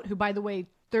Kadri out, who, by the way,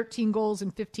 13 goals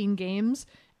in 15 games,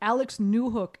 Alex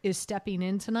Newhook is stepping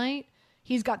in tonight.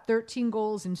 He's got 13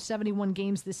 goals in 71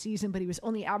 games this season, but he was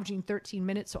only averaging 13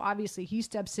 minutes. So obviously he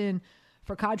steps in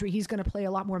for Kadri. He's going to play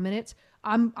a lot more minutes.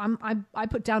 I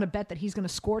put down a bet that he's going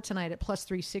to score tonight at plus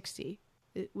 360.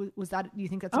 Was that? Do you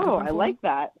think that's a good one? I like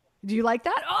that. Do you like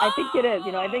that? Oh! I think it is.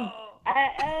 I think.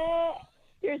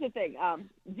 Here's the thing.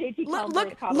 JT.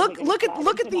 Look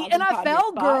at the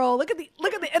NFL girl. Look at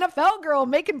the NFL girl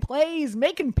making plays,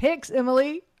 making picks.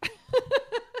 Emily.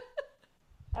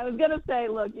 I was gonna say,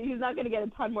 look, he's not gonna get a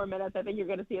ton more minutes. I think you're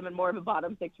gonna see him in more of a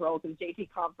bottom 6 role because JT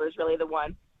Compher is really the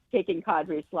one taking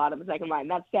Kadri's slot on the second line.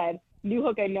 That said,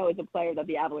 Newhook I know is a player that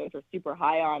the Avalanche are super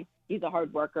high on. He's a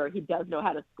hard worker. He does know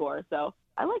how to score. So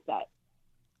I like that.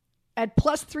 At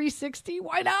plus 360,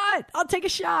 why not? I'll take a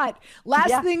shot.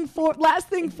 Last thing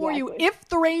for you. If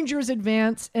the Rangers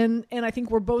advance, and I think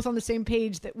we're both on the same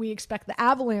page that we expect the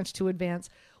Avalanche to advance,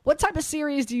 what type of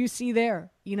series do you see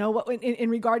there? What in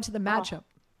regard to the matchup?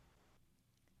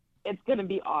 It's going to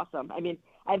be awesome.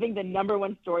 I think the number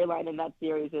one storyline in that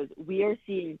series is we are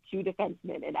seeing 2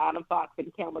 defensemen in Adam Fox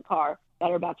and Cale Makar that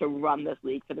are about to run this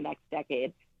league for the next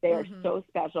decade. They are so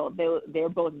special. They're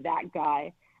both that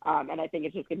guy. And I think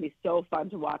it's just going to be so fun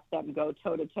to watch them go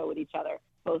toe-to-toe with each other,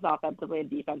 both offensively and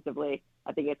defensively.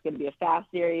 I think it's going to be a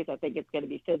fast series. I think it's going to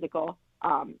be physical.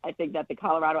 I think that the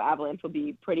Colorado Avalanche will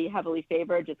be pretty heavily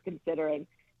favored, just considering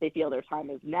they feel their time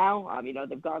is now.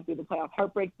 They've gone through the playoff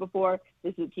heartbreaks before.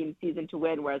 This is a team's season to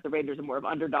win, whereas the Rangers are more of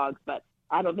underdogs. But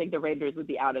I don't think the Rangers would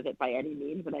be out of it by any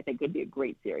means, and I think it would be a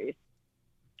great series.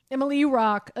 Emily, you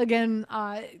rock. Again,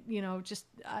 just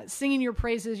singing your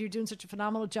praises. You're doing such a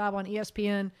phenomenal job on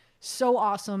ESPN. So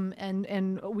awesome,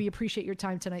 and we appreciate your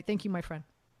time tonight. Thank you, my friend.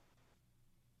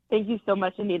 Thank you so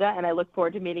much, Anita, and I look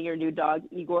forward to meeting your new dog,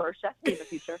 Igor or Shefty, in the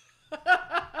future.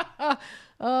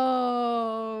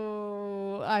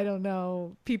 Oh, I don't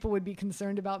know. People would be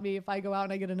concerned about me if I go out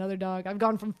and I get another dog. I've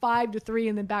gone from 5 to 3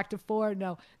 and then back to 4.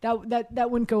 No,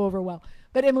 that wouldn't go over well.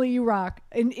 But Emily, you rock.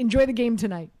 Enjoy the game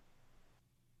tonight.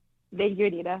 Thank you,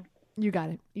 Anita. You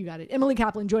got it. Emily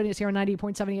Kaplan joining us here on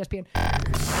 98.7 ESPN.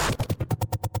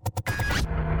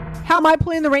 How am I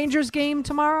playing the Rangers game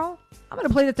tomorrow? I'm going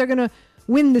to play that they're going to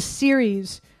win the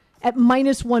series at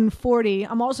minus 140.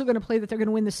 I'm also going to play that they're going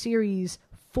to win the series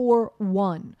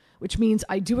 4-1, which means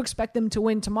I do expect them to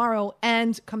win tomorrow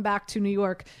and come back to New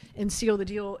York and seal the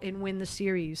deal and win the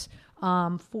series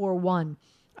 4-1.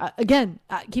 Again,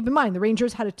 keep in mind, the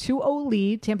Rangers had a 2-0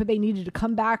 lead. Tampa Bay needed to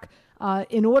come back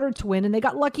in order to win, and they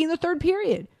got lucky in the third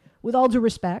period, with all due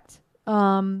respect.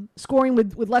 Scoring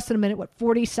with less than a minute,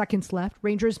 40 seconds left.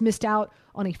 Rangers missed out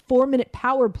on a 4-minute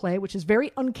power play, which is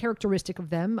very uncharacteristic of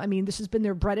them. I mean, this has been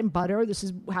their bread and butter. This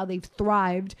is how they've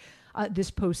thrived this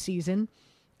postseason.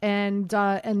 And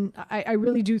I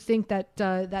really do think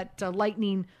that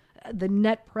Lightning, the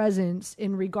net presence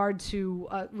in regard to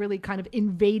really kind of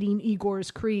invading Igor's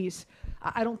crease,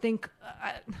 I don't think,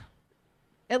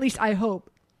 at least I hope,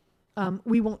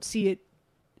 we won't see it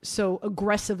so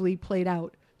aggressively played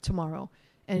out tomorrow.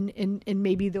 And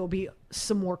maybe there'll be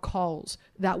some more calls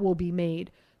that will be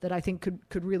made that I think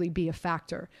could really be a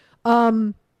factor.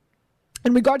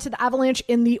 In regard to the Avalanche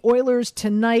and the Oilers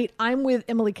tonight, I'm with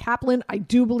Emily Kaplan. I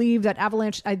do believe that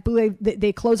I believe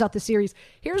they close out the series.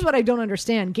 Here's what I don't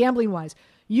understand, gambling-wise.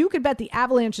 You could bet the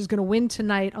Avalanche is going to win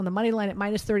tonight on the money line at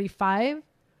minus 35,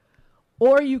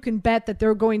 or you can bet that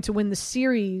they're going to win the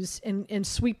series and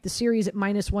sweep the series at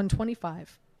minus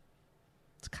 125.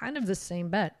 It's kind of the same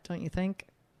bet, don't you think?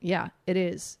 Yeah, it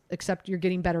is, except you're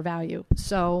getting better value.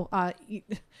 So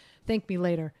thank me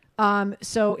later.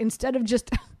 So instead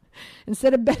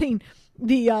of betting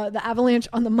the Avalanche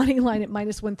on the money line at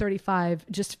minus 135,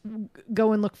 just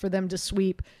go and look for them to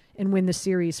sweep and win the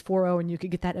series 4-0, and you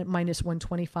could get that at minus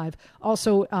 125.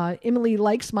 Also, Emily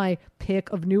likes my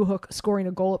pick of Newhook scoring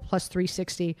a goal at plus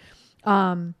 360.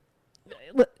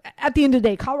 At the end of the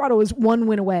day, Colorado is one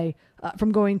win away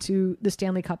from going to the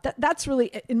Stanley Cup. That's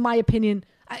really, in my opinion,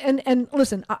 and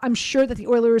listen, I'm sure that the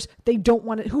Oilers, they don't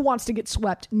want it. Who wants to get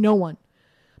swept? No one.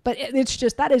 But it's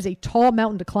just, that is a tall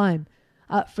mountain to climb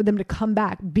for them to come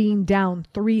back being down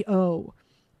 3-0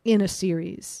 in a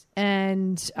series.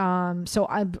 And so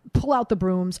I pull out the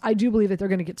brooms. I do believe that they're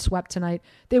going to get swept tonight.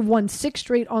 They've won 6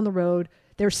 straight on the road.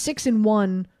 They're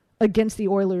 6-1 against the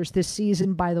Oilers this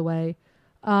season, by the way.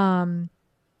 And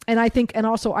I think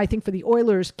for the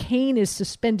Oilers, Kane is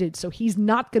suspended, so he's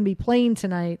not going to be playing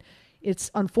tonight.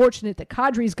 It's unfortunate that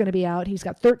Kadri's going to be out. He's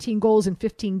got 13 goals in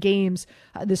 15 games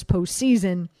this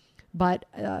postseason. But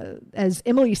as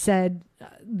Emily said,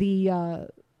 the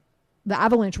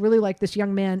Avalanche really like this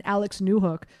young man, Alex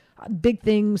Newhook. Big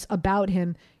things about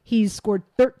him. He's scored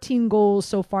 13 goals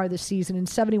so far this season in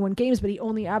 71 games, but he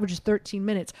only averages 13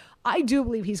 minutes. I do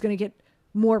believe he's going to get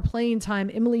more playing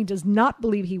time. Emily does not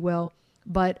believe he will,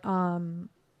 but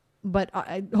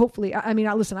hopefully,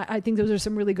 listen, I think those are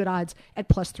some really good odds at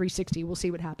plus 360. We'll see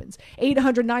what happens.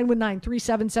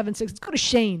 800-919-3776. Let's go to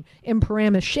Shane in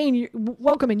Paramus. Shane,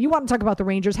 welcome in. You want to talk about the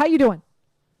Rangers. How you doing?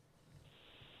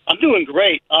 I'm doing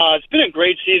great. It's been a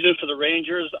great season for the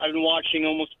Rangers. I've been watching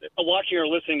or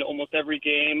listening to almost every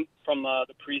game from the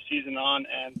preseason on,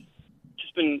 and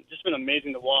just been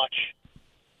amazing to watch.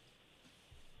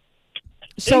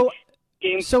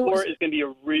 Game 4 is going to be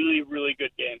a really, really good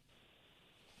game.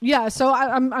 Yeah, so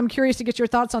I'm curious to get your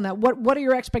thoughts on that. What are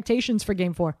your expectations for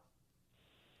Game 4? I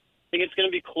think it's going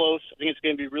to be close. I think it's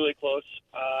going to be really close.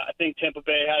 I think Tampa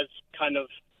Bay has kind of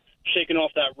shaken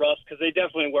off that rust because they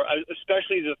definitely were,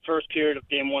 especially the first period of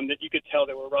Game 1, that you could tell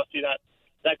they were rusty.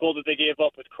 That goal that they gave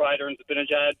up with Kreider and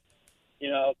Zibanejad,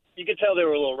 you could tell they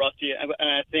were a little rusty, and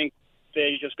I think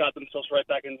they just got themselves right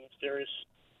back into the series.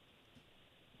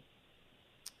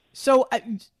 So,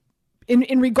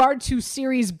 in regard to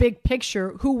series big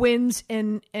picture, who wins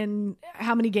and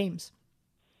how many games?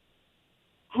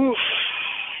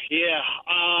 Yeah,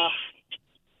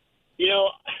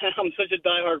 I'm such a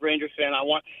diehard Rangers fan.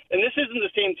 And this isn't the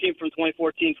same team from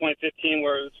 2014, 2015,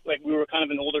 where it's like we were kind of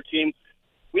an older team.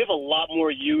 We have a lot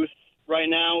more youth right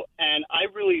now, and I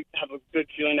really have a good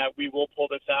feeling that we will pull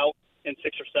this out in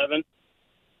 6 or 7.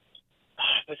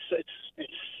 It's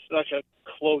such a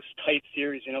close, tight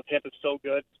series. Tampa's so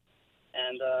good,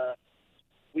 and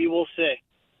we will see.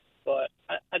 But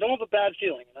I don't have a bad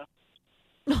feeling,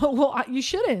 Well, you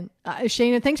shouldn't,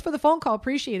 Shane. And thanks for the phone call.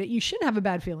 Appreciate it. You shouldn't have a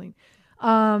bad feeling.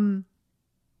 I'm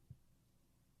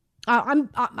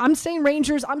saying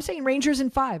Rangers. I'm saying Rangers in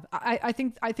 5. I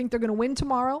think they're going to win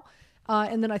tomorrow,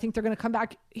 and then I think they're going to come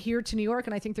back here to New York,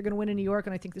 and I think they're going to win in New York,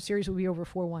 and I think the series will be over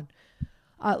 4-1.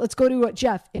 Let's go to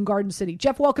Jeff in Garden City.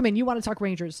 Jeff, welcome in. You want to talk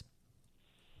Rangers?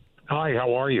 Hi,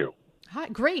 how are you? Hi,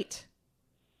 great.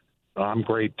 I'm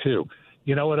great too.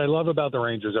 You know what I love about the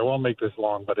Rangers? I won't make this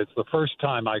long, but it's the first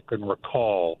time I can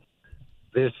recall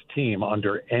this team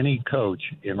under any coach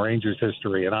in Rangers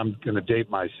history, and I'm going to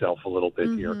date myself a little bit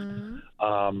here.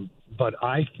 But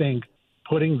I think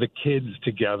putting the kids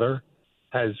together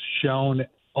has shown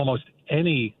almost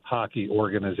any hockey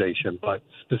organization, but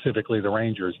specifically the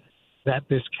Rangers, that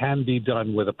this can be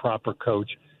done with a proper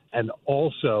coach and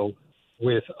also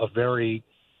with a very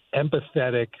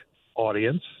empathetic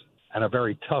audience and a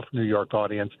very tough New York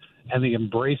audience, and the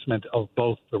embracement of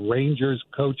both the Rangers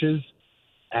coaches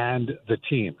and the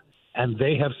team. And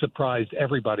they have surprised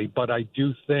everybody, but I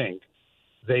do think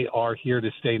they are here to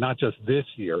stay, not just this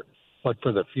year, but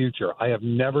for the future. I have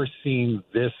never seen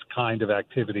this kind of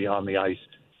activity on the ice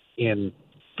in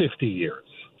 50 years.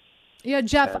 Yeah,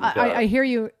 Jeff, and, I hear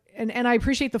you, and I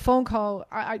appreciate the phone call.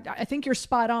 I think you're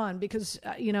spot on because,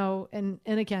 and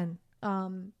again,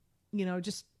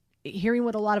 just hearing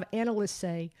what a lot of analysts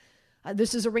say,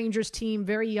 this is a Rangers team,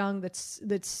 very young, that's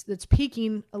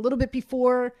peaking a little bit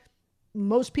before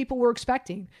most people were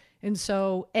expecting. And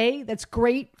so, A, that's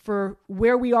great for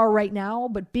where we are right now,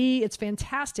 but B, it's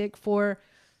fantastic for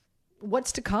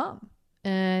what's to come.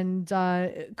 And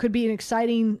it could be an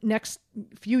exciting next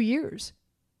few years,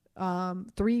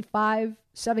 3, 5,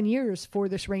 7 years for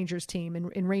this Rangers team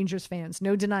and Rangers fans.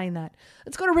 No denying that.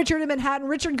 Let's go to Richard in Manhattan.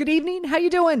 Richard, good evening. How you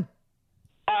doing?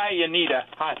 Hi, Anita.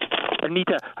 Hi.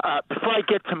 Anita, before I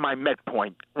get to my Met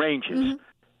point, Rangers,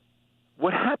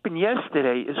 what happened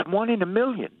yesterday is 1 in a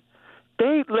million.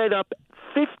 They led up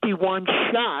 51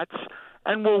 shots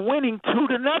and were winning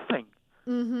 2-0.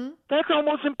 That's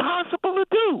almost impossible to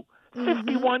do.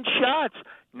 51 shots,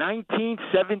 19,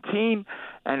 17,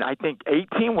 and I think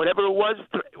 18, whatever it was,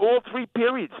 all 3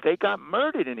 periods. They got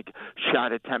murdered in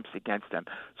shot attempts against them.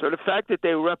 So the fact that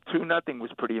they were up 2-0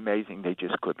 was pretty amazing. They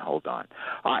just couldn't hold on.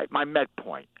 All right, my Met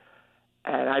point.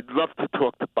 And I'd love to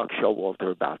talk to Buck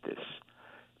Showalter about this.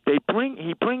 He brings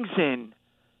in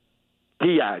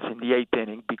Diaz in the 8th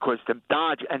inning because and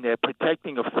they're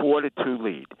protecting a 4-2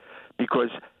 lead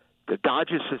because the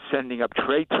Dodgers are sending up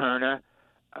Trey Turner,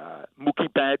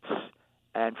 Mookie Betts,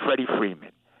 and Freddie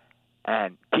Freeman.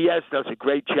 And Diaz does a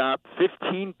great job.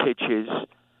 15 pitches,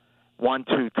 1,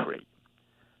 2, 3.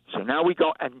 So now we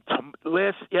go, and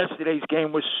yesterday's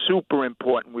game was super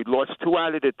important. We lost 2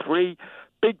 out of the 3.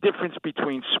 Big difference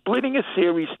between splitting a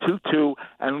series 2-2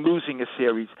 and losing a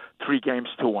series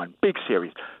 3-1. Big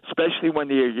series, especially when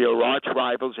they're your arch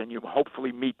rivals and you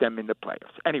hopefully meet them in the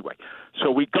playoffs. Anyway, so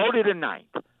we go to the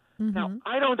 9th. Now,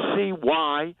 I don't see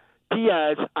why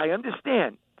Diaz, I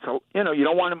understand. So, you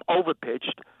don't want him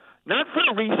overpitched. Not for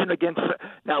a reason against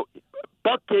 – now,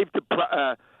 Buck gave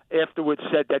afterwards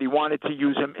said that he wanted to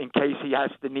use him in case he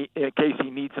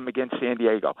needs him against San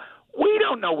Diego. We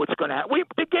don't know what's going to happen.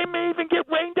 The game may even get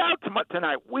rained out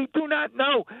tonight. We do not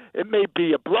know. It may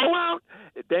be a blowout.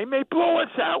 They may blow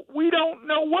us out. We don't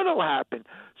know what will happen.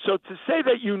 So to say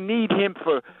that you need him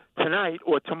for tonight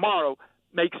or tomorrow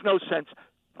makes no sense.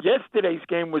 Yesterday's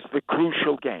game was the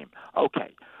crucial game.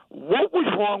 Okay, what was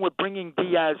wrong with bringing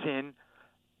Diaz in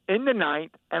the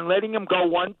 9th and letting him go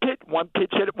one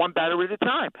batter at a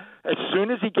time? As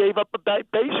soon as he gave up a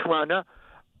base runner,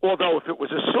 although if it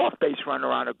was a soft base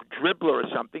runner on a dribbler or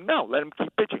something, no, let him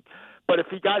keep pitching. But if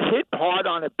he got hit hard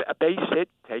on a base hit,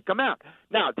 take him out.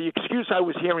 Now, the excuse I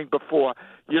was hearing before,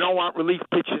 you don't want relief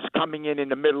pitches coming in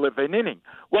the middle of an inning.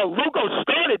 Well, Lugo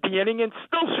started the inning and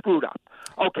still screwed up.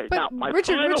 Okay, but now my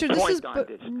Richard, final Richard, point on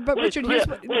this. But Richard, wait,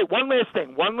 one last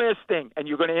thing, and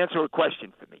you're going to answer a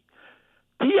question for me.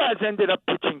 Diaz ended up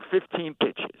pitching 15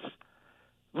 pitches.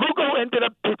 Lugo ended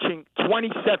up pitching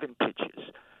 27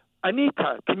 pitches.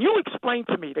 Anita, can you explain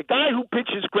to me, the guy who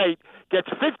pitches great gets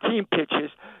 15 pitches,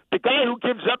 the guy who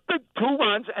gives up the 2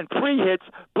 runs and 3 hits,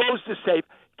 blows the save,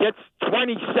 gets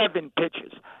 27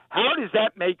 pitches. How does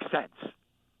that make sense?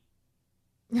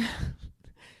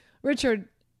 Richard,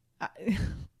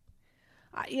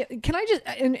 can I just,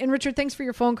 and Richard, thanks for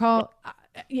your phone call.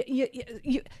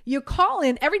 you call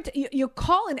in you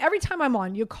call in every time I'm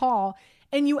on. You call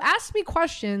and you ask me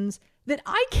questions that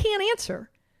I can't answer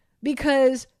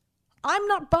because I'm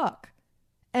not Buck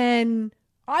and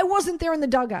I wasn't there in the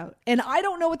dugout and I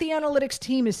don't know what the analytics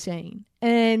team is saying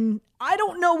and I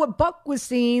don't know what Buck was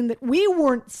seeing that we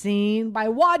weren't seeing by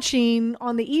watching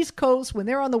on the East Coast when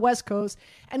they're on the West Coast.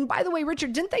 And by the way,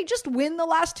 Richard, didn't they just win the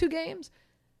last 2 games?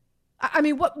 I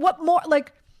mean, what more?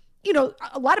 Like, you know,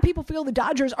 a lot of people feel the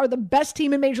Dodgers are the best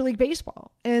team in Major League Baseball,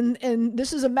 and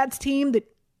this is a Mets team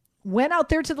that went out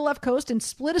there to the left coast and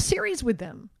split a series with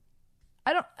them.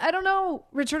 I don't know,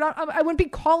 Richard. I wouldn't be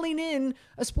calling in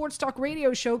a sports talk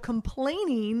radio show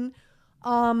complaining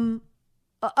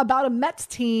about a Mets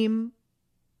team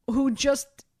who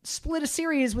just split a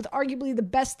series with arguably the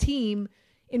best team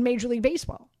in Major League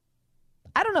Baseball.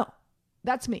 I don't know.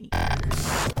 That's me.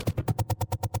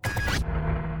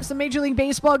 Some Major League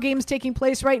Baseball games taking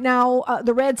place right now.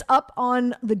 The Reds up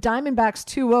on the Diamondbacks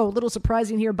 2-0. A little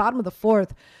surprising here. Bottom of the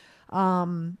 4th.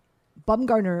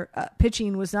 Bumgarner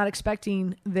pitching, was not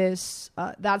expecting this.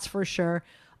 That's for sure.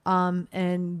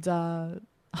 And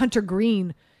Hunter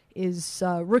Green is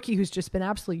a rookie who's just been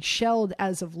absolutely shelled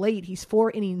as of late. He's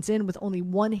 4 innings in with only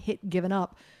 1 hit given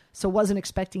up. So wasn't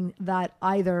expecting that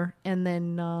either. And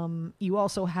then you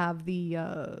also have the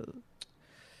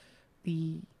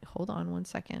hold on one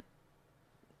second.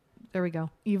 There we go.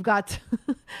 You've got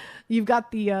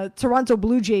the Toronto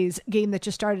Blue Jays game that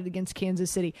just started against Kansas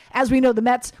City. As we know, the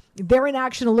Mets, they're in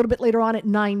action a little bit later on at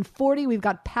 9:40. We've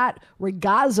got Pat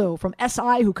Regazzo from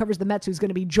SI, who covers the Mets, who's going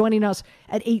to be joining us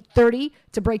at 8:30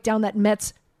 to break down that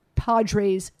Mets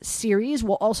Padres series.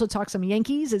 We'll also talk some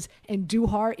Yankees, as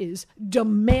Andujar is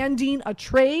demanding a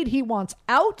trade. He wants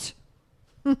out.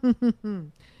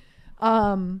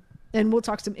 And we'll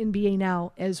talk some NBA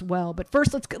now as well. But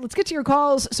first, let's get to your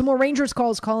calls. Some more Rangers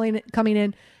calls coming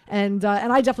in, and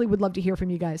I definitely would love to hear from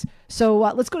you guys. So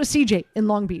let's go to CJ in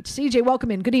Long Beach. CJ,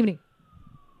 welcome in. Good evening.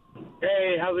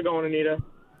 Hey, how's it going, Anita?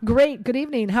 Great. Good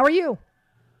evening. How are you?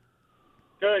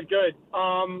 Good.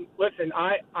 Listen,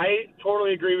 I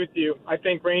totally agree with you. I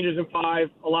think Rangers in 5.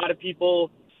 A lot of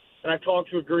people that I've talked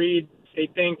to agreed. They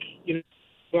think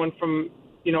one from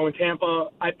in Tampa.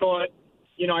 I thought.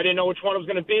 I didn't know which one it was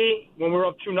going to be. When we were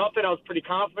up 2-0, I was pretty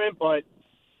confident, but,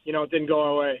 it didn't go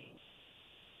our way.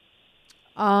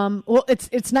 Well,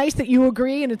 it's nice that you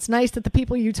agree, and it's nice that the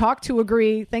people you talk to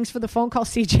agree. Thanks for the phone call,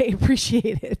 CJ.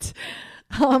 Appreciate it.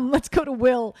 Let's go to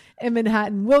Will in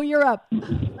Manhattan. Will, you're up.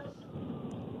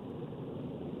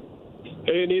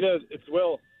 Hey, Anita. It's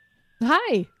Will.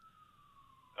 Hi.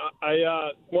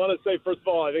 I want to say, first of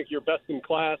all, I think you're best in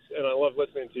class, and I love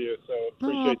listening to you, so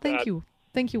appreciate that. Thank you.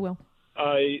 Thank you, Will.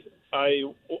 I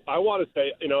want to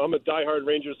say, I'm a diehard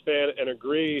Rangers fan and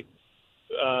agree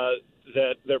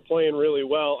that they're playing really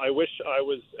well. I wish I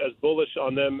was as bullish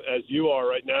on them as you are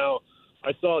right now.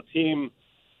 I saw a team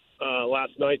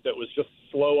last night that was just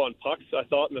slow on pucks, I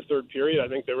thought, in the third period. I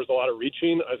think there was a lot of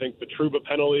reaching. I think the Trouba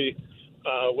penalty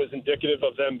was indicative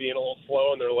of them being a little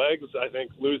slow on their legs. I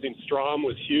think losing Strom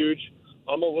was huge.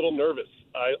 I'm a little nervous.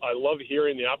 I love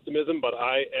hearing the optimism, but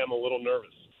I am a little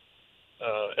nervous.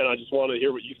 And I just wanted to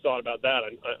hear what you thought about that.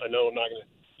 I know I'm not going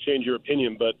to change your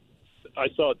opinion, but I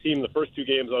saw a team in the first 2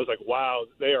 games. I was like, wow,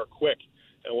 they are quick.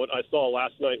 And what I saw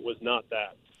last night was not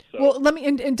that. So. Well, let me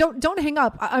and don't hang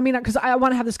up. I mean, because I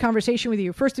want to have this conversation with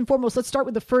you. First and foremost, let's start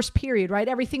with the first period, right?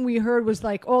 Everything we heard was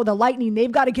like, oh, the Lightning,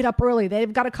 they've got to get up early.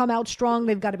 They've got to come out strong.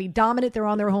 They've got to be dominant. They're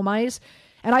on their home ice.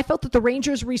 And I felt that the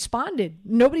Rangers responded.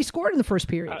 Nobody scored in the first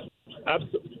period.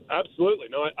 Absolutely.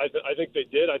 No, I think they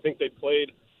did. I think they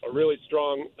played a really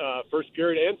strong first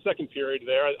period and second period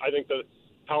there. I think the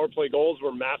power play goals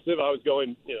were massive. I was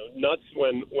going nuts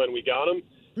when we got them.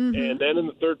 Mm-hmm. And then in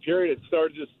the third period, it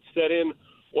started to set in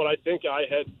what I think I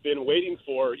had been waiting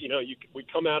for. We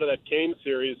come out of that Canes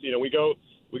series. We go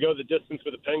the distance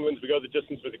with the Penguins. We go the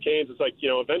distance with the Canes. It's like,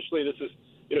 eventually this is,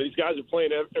 these guys are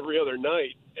playing every other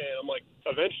night. And I'm like,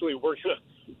 eventually we're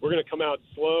gonna come out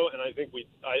slow. And I think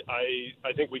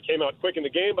I think we came out quick in the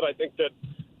game, but I think that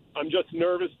I'm just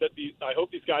nervous that I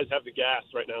hope these guys have the gas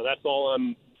right now. That's all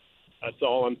I'm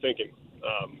thinking.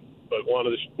 But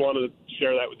wanted to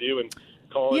share that with you and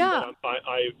call. Yeah.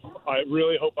 I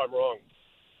really hope I'm wrong.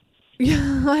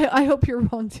 Yeah, I hope you're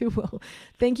wrong too, Will.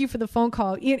 Thank you for the phone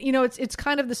call. It's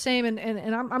kind of the same, and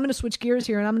I'm going to switch gears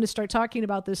here, and I'm going to start talking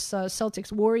about this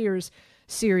Celtics Warriors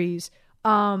series.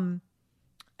 That's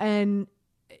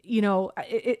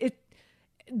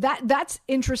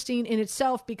interesting in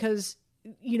itself because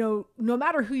no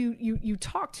matter who you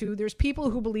talk to, there's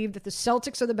people who believe that the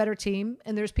Celtics are the better team,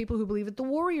 and there's people who believe that the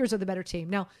Warriors are the better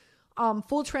team. Now,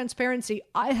 full transparency,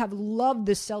 I have loved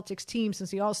this Celtics team since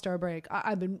the All-Star break.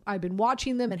 I've been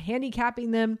watching them and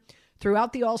handicapping them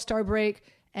throughout the All-Star break,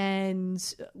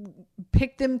 and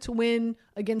picked them to win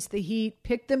against the Heat,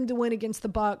 picked them to win against the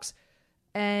Bucks,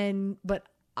 but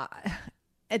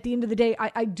at the end of the day,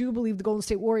 I do believe the Golden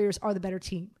State Warriors are the better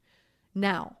team.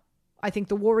 Now, I think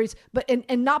the Warriors,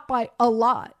 and not by a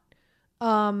lot.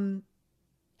 And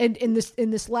in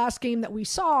this last game that we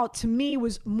saw, to me,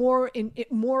 was more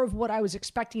of what I was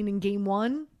expecting in Game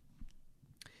 1.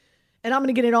 And I'm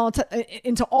going to get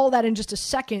into all that in just a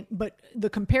second. But the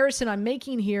comparison I'm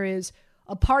making here is,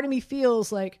 a part of me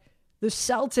feels like the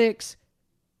Celtics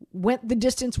went the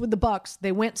distance with the Bucks.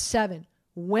 They went 7.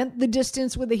 Went the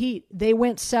distance with the Heat. They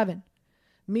went 7.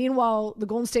 Meanwhile, the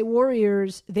Golden State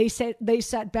Warriors, they sat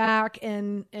back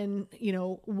and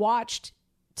watched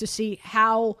to see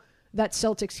how that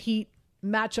Celtics Heat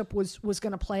matchup was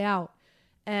going to play out.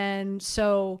 And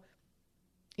so,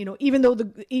 even though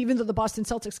the Boston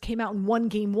Celtics came out and won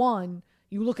Game 1,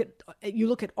 you look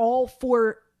at all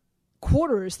 4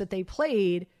 quarters that they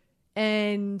played,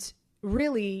 and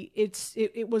really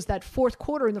it was that fourth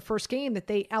quarter in the first game that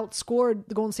they outscored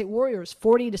the Golden State Warriors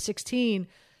 40-16.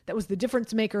 That was the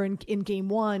difference maker in Game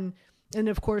 1. And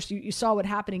of course you saw what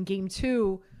happened in Game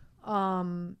 2,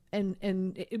 and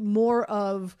more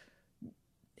of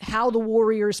how the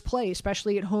Warriors play,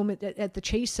 especially at home at the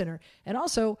Chase Center. And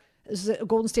also, this is a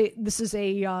Golden State. This is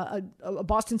a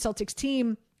Boston Celtics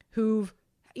team who've,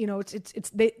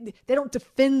 they don't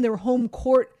defend their home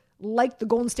court like the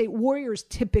Golden State Warriors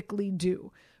typically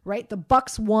do, right? The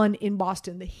Bucks won in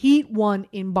Boston. The Heat won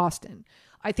in Boston.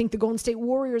 I think the Golden State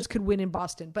Warriors could win in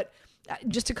Boston. But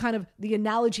just to kind of the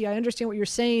analogy, I understand what you're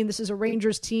saying. This is a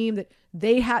Rangers team that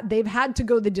they've had to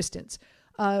go the distance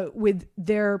with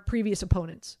their previous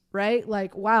opponents, right?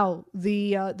 Like, wow,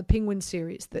 the Penguin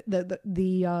series,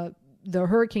 the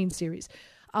Hurricane series.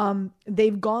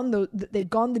 They've gone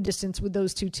the distance with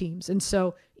those two teams. And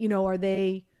so, are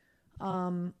they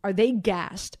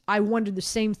gassed? I wondered the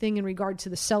same thing in regard to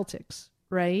the Celtics,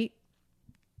 right?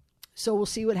 So we'll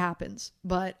see what happens.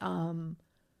 But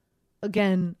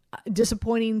again,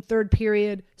 disappointing third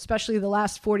period, especially the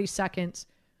last 40 seconds.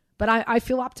 But I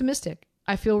feel optimistic.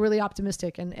 I feel really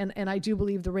optimistic, and I do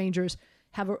believe the Rangers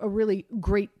have a really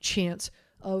great chance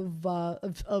of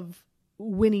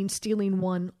winning, stealing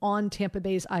one on Tampa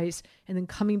Bay's ice, and then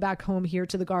coming back home here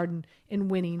to the Garden and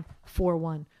winning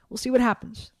 4-1. We'll see what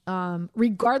happens.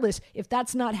 Regardless, if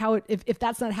that's not how it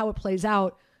plays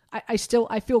out, I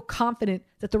feel confident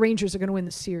that the Rangers are going to win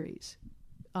the series.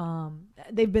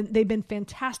 They've been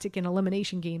fantastic in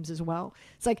elimination games as well.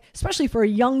 It's like, especially for a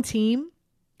young team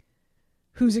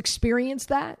who's experienced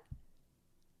that,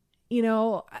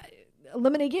 elimination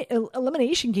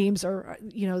games are,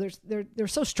 they're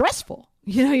so stressful.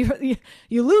 You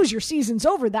lose, your season's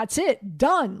over. That's it.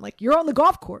 Done. Like, you're on the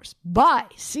golf course. Bye.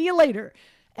 See you later.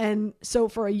 And so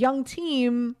for a young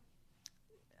team,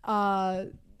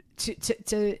 to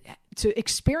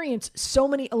experience so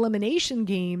many elimination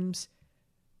games,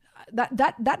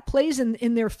 that plays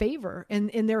in their favor, and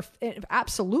in their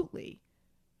absolutely.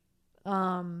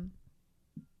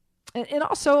 And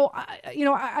also,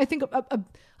 I think a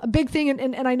big thing,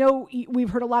 and I know we've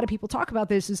heard a lot of people talk about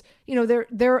this, is,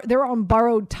 they're on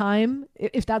borrowed time,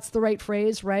 if that's the right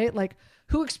phrase, right? Like,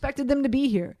 who expected them to be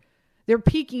here? They're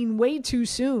peaking way too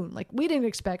soon. Like, we didn't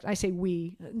expect, I say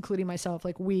we, including myself,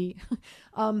 like we,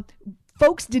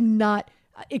 folks did not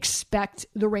expect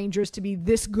the Rangers to be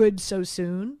this good so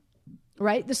soon,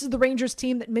 right? This is the Rangers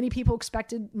team that many people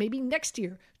expected maybe next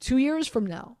year, 2 years from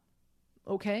now.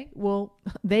 Okay, well,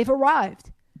 they've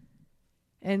arrived.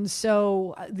 And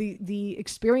so the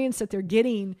experience that they're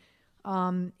getting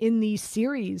in these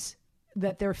series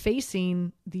that they're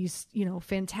facing, these,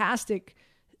 fantastic,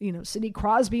 Sidney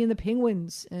Crosby and the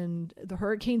Penguins and the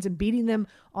Hurricanes, and beating them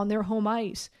on their home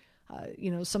ice,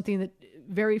 something that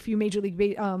very few Major League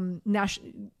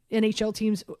NHL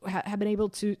teams have been able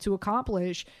to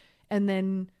accomplish. And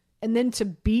then to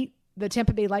beat the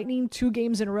Tampa Bay Lightning 2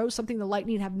 games in a row, something the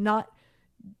Lightning have not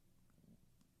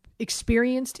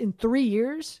experienced in 3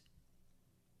 years.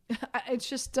 It's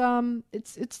just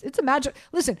it's a magic.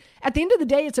 Listen, at the end of the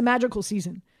day, it's a magical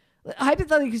season.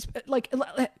 Hypothetically, like,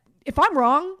 if I'm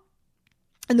wrong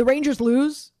and the Rangers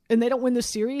lose and they don't win this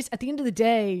series, at the end of the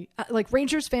day, like,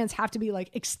 Rangers fans have to be like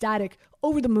ecstatic,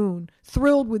 over the moon,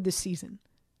 thrilled with this season.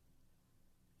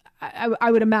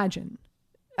 I would imagine.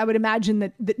 I would imagine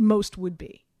that most would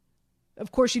be.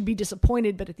 Of course, you'd be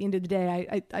disappointed, but at the end of the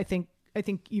day, I think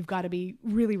you've got to be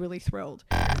really, really thrilled.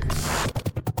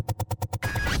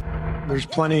 There's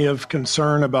plenty of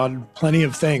concern about plenty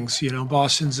of things.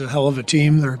 Boston's a hell of a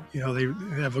team. They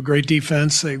have a great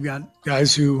defense. They've got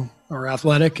guys who are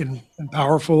athletic and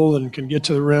powerful and can get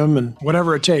to the rim and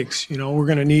whatever it takes. We're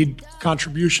going to need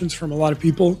contributions from a lot of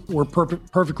people. We're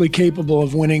perfectly capable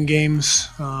of winning games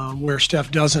where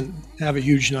Steph doesn't have a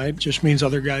huge night. It just means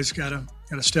other guys got to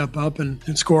step up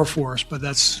and score for us. But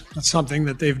that's something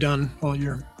that they've done all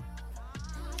year.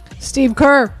 Steve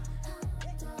Kerr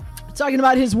talking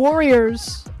about his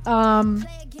Warriors.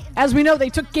 As we know, they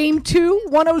took Game 2,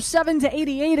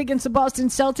 107-88 against the Boston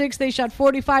Celtics. They shot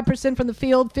 45% from the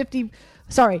field,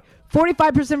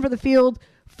 45% from the field,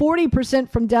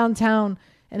 40% from downtown,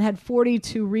 and had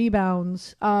 42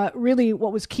 rebounds. Really,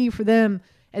 what was key for them,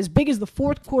 as big as the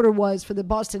fourth quarter was for the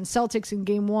Boston Celtics in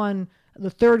Game 1, the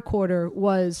third quarter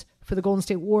was for the Golden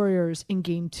State Warriors in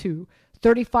Game 2.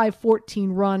 35-14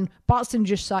 run. Boston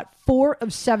just shot 4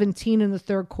 of 17 in the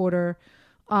third quarter.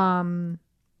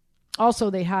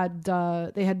 Also, they had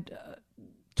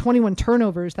 21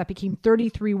 turnovers that became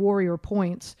 33 Warrior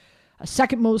points.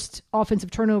 Second most offensive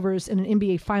turnovers in an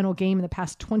NBA final game in the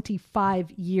past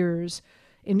 25 years,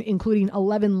 including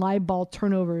 11 live ball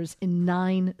turnovers and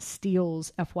 9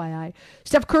 steals, FYI.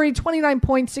 Steph Curry, 29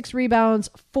 points, 6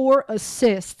 rebounds, 4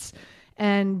 assists.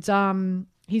 And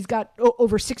he's got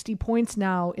over 60 points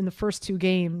now in the first 2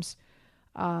 games,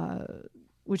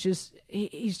 which is,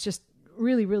 he's just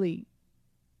really, really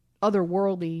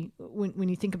otherworldly when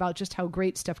you think about just how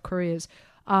great Steph Curry is.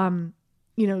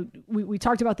 We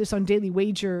talked about this on Daily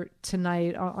Wager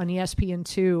tonight on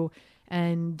ESPN2,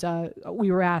 and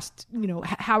we were asked,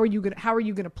 how are you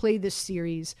going to play this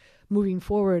series moving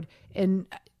forward? And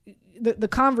the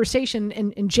conversation,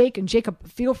 and Jake and Jacob,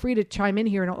 feel free to chime in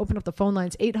here, and I'll open up the phone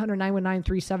lines,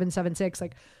 800-919-3776.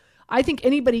 Like, I think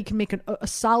anybody can make a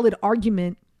solid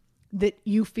argument that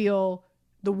you feel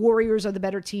the Warriors are the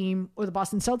better team or the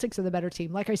Boston Celtics are the better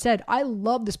team. Like I said, I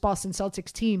love this Boston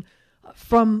Celtics team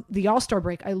from the All-Star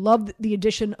break. I loved the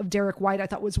addition of Derek White. I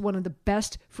thought was one of the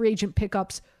best free agent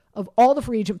pickups of all the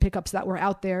free agent pickups that were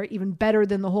out there, even better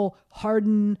than the whole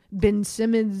Harden, Ben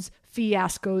Simmons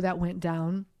fiasco that went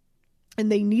down.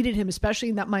 And they needed him, especially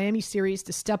in that Miami series,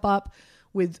 to step up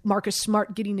with Marcus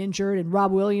Smart getting injured and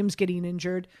Rob Williams getting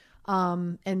injured.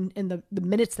 And the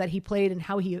minutes that he played and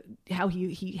how he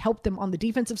helped them on the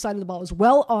defensive side of the ball as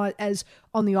well as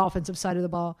on the offensive side of the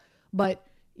ball. But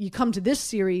you come to this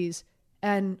series,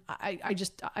 and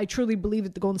I truly believe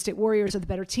that the Golden State Warriors are the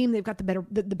better team. They've got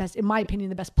the best, in my opinion,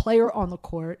 the best player on the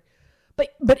court.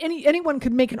 But anyone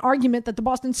could make an argument that the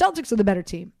Boston Celtics are the better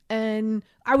team, and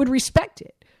I would respect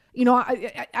it.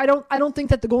 I don't think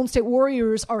that the Golden State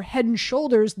Warriors are head and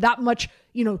shoulders that much,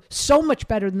 so much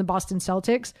better than the Boston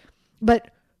Celtics.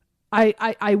 But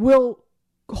I will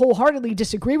wholeheartedly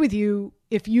disagree with you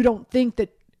if you don't think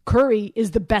that Curry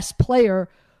is the best player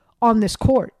on this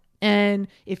court. And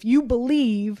if you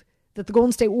believe that the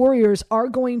Golden State Warriors are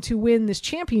going to win this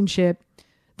championship,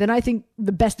 then I think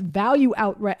the best value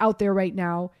out there right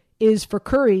now is for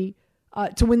Curry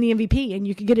to win the MVP. And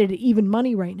you could get it at even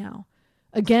money right now.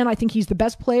 Again, I think he's the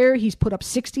best player. He's put up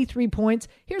 63 points.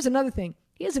 Here's another thing.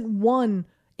 He hasn't won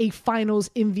a finals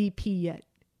MVP yet.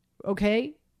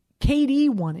 Okay? KD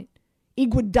won it.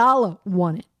 Iguodala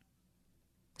won it.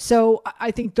 So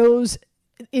I think those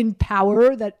in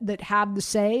power that have the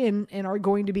say and are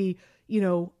going to be,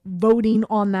 voting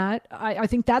on that, I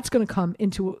think that's going to come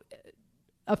into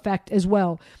effect as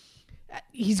well.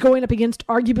 He's going up against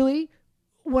arguably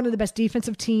one of the best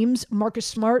defensive teams. Marcus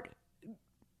Smart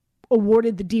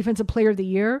awarded the Defensive Player of the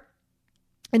Year,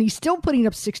 and he's still putting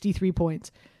up 63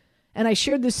 points. And I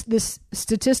shared this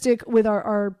statistic with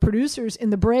our producers in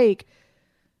the break.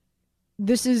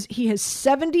 He has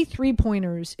 73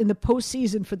 pointers in the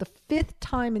postseason for the 5th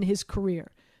time in his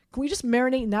career. Can we just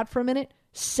marinate in that for a minute?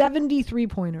 73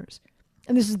 pointers.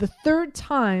 And this is the 3rd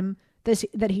time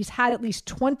that he's had at least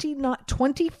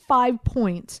 25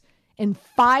 points and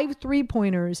 5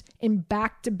 3-pointers in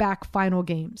back-to-back final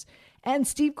games. And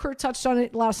Steve Kerr touched on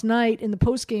it last night in the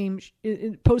post-game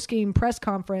press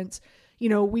conference.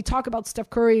 We talk about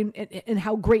Steph Curry and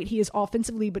how great he is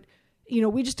offensively, but,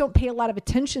 we just don't pay a lot of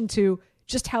attention to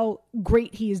just how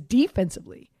great he is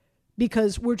defensively,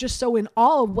 because we're just so in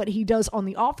awe of what he does on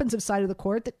the offensive side of the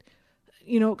court that,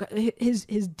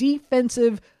 his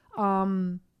defensive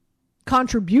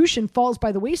contribution falls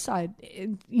by the wayside.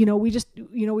 We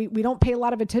don't pay a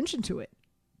lot of attention to it.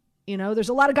 There's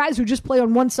a lot of guys who just play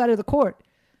on one side of the court.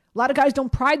 A lot of guys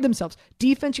don't pride themselves.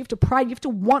 Defense, you have to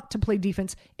want to play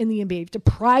defense in the NBA. You have to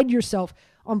pride yourself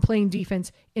on playing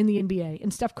defense in the NBA.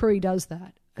 And Steph Curry does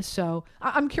that. So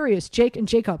I'm curious, Jake and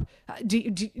Jacob,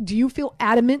 do you feel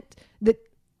adamant that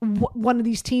one of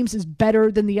these teams is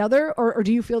better than the other, or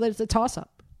do you feel that it's a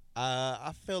toss-up?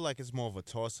 I feel like it's more of a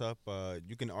toss-up.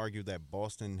 You can argue that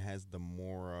Boston has the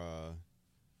more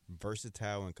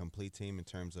versatile and complete team in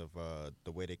terms of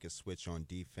the way they can switch on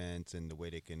defense and the way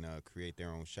they can create their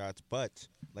own shots. But,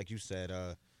 like you said,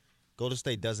 Golden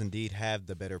State does indeed have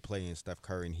the better play in Steph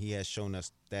Curry, and he has shown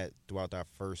us that throughout our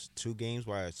first 2 games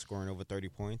while scoring over 30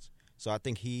 points. So I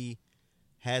think he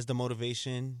has the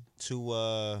motivation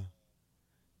to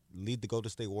lead the Golden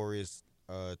State Warriors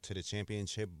to the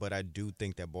championship, but I do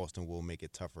think that Boston will make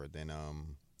it tougher than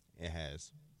it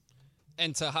has.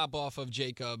 And to hop off of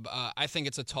Jacob, I think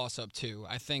it's a toss-up too.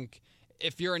 I think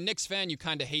if you're a Knicks fan, you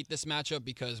kind of hate this matchup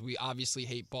because we obviously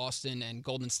hate Boston, and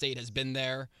Golden State has been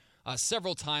there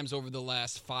several times over the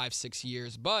last 5-6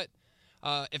 years. But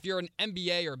if you're an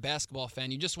NBA or basketball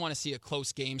fan, you just want to see a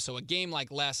close game. So a game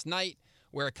like last night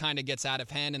where it kind of gets out of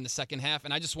hand in the second half.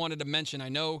 And I just wanted to mention, I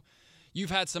know you've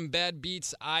had some bad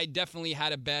beats. I definitely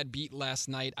had a bad beat last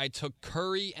night. I took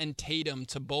Curry and Tatum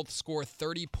to both score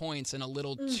 30 points in a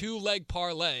little 2-leg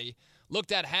parlay.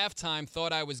 Looked at halftime,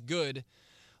 thought I was good.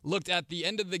 Looked at the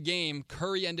end of the game,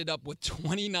 Curry ended up with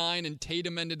 29 and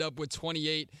Tatum ended up with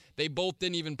 28. They both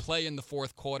didn't even play in the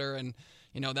fourth quarter, and,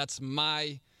 that's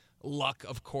my luck,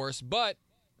 of course. But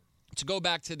to go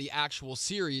back to the actual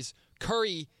series,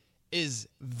 Curry is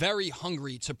very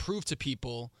hungry to prove to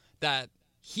people that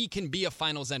he can be a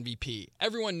finals MVP.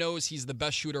 Everyone knows he's the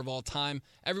best shooter of all time.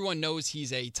 Everyone knows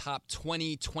he's a top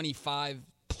 20, 25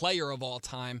 player of all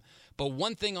time. But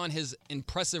one thing on his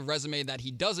impressive resume that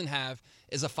he doesn't have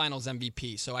is a finals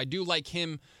MVP. So I do like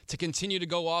him to continue to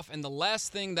go off. And the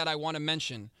last thing that I want to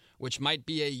mention, which might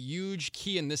be a huge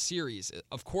key in this series,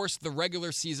 of course, the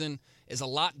regular season is a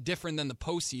lot different than the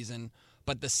postseason.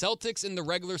 But the Celtics in the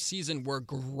regular season were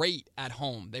great at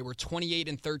home. They were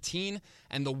 28-13,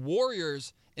 and the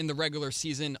Warriors in the regular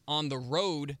season on the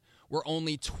road were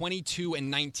only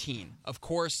 22-19. Of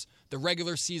course, the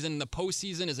regular season and the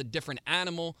postseason is a different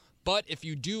animal, but if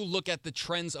you do look at the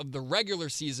trends of the regular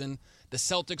season, the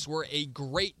Celtics were a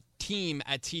great team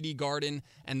at TD Garden,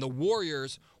 and the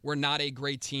Warriors were not a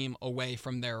great team away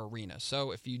from their arena.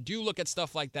 So if you do look at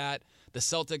stuff like that, the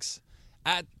Celtics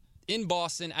in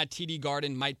Boston at TD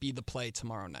Garden might be the play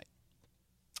tomorrow night.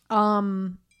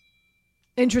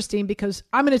 Interesting, because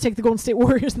I'm going to take the Golden State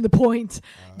Warriors in the points.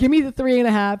 Give me the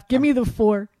 3.5. Give me the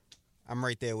 4. I'm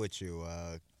right there with you.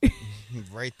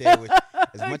 Right there with you.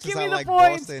 As much as I like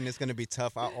Boston, it's going to be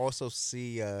tough. I also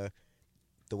see the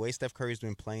way Steph Curry's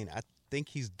been playing. I think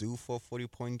he's due for a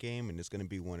 40-point game, and it's going to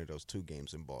be one of those 2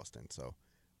 games in Boston. So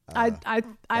I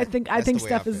think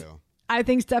Steph is. I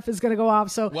think Steph is going to go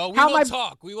off. So we will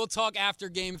talk. We will talk after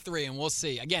Game 3, and we'll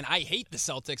see. Again, I hate the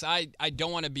Celtics. I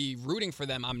don't want to be rooting for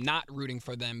them. I'm not rooting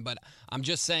for them, but I'm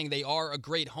just saying they are a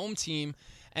great home team.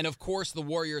 And, of course, the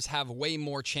Warriors have way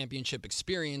more championship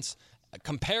experience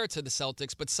compared to the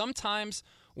Celtics. But sometimes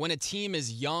when a team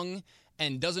is young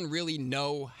and doesn't really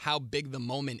know how big the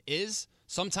moment is,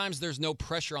 sometimes there's no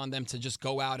pressure on them to just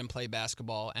go out and play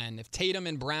basketball. And if Tatum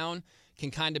and Brown can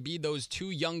kind of be those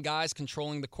 2 young guys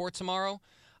controlling the court tomorrow,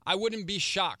 I wouldn't be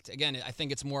shocked. Again, I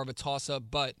think it's more of a toss-up,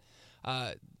 but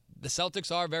the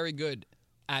Celtics are very good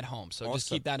at home, so also, just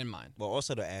keep that in mind. Well,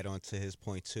 also to add on to his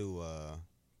point, too,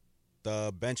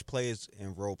 the bench players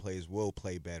and role players will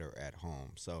play better at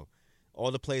home. So all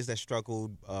the players that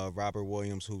struggled, Robert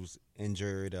Williams, who's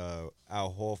injured,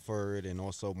 Al Horford, and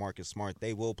also Marcus Smart,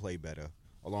 they will play better,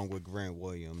 along with Grant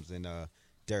Williams and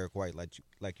Derek White,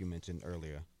 like you mentioned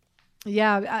earlier.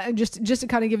 Yeah, just to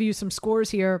kind of give you some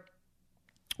scores here,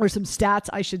 or some stats,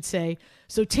 I should say.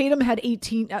 So Tatum had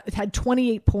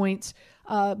 28 points,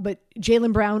 but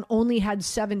Jaylen Brown only had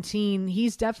 17.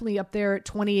 He's definitely up there at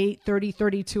 28, 30,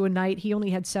 32 a night. He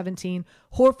only had 17.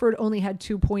 Horford only had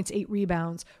 2 points, 8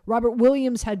 rebounds. Robert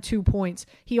Williams had 2 points.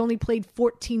 He only played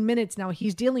 14 minutes. Now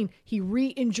he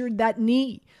re-injured that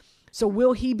knee. So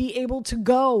will he be able to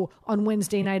go on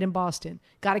Wednesday night in Boston?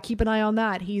 Got to keep an eye on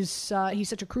that. He's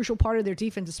such a crucial part of their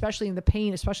defense, especially in the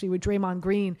paint, especially with Draymond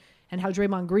Green, and how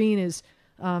Draymond Green is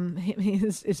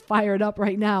fired up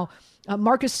right now.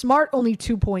 Marcus Smart only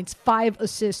 2 points, 5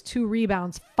 assists, 2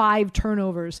 rebounds, 5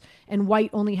 turnovers, and White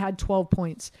only had 12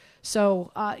 points.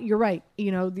 So you're right.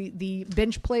 The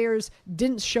bench players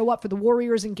didn't show up for the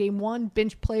Warriors in Game 1.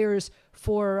 Bench players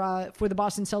for the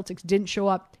Boston Celtics didn't show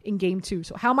up in Game 2.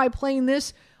 So how am I playing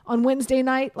this on Wednesday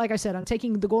night? Like I said, I'm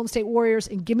taking the Golden State Warriors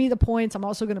and give me the points. I'm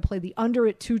also going to play the under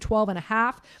at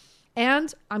 212.5.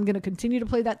 And I'm going to continue to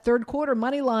play that third quarter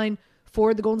money line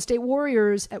for the Golden State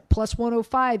Warriors at plus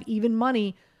 105, even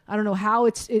money. I don't know how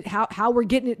how we're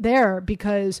getting it there,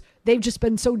 because they've just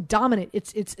been so dominant.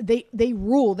 They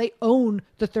rule, they own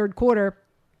the third quarter,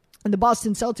 and the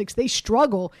Boston Celtics, they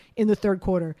struggle in the third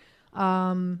quarter.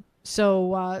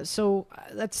 So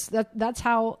that's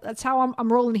how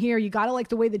I'm rolling here. You got to like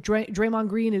the way that Draymond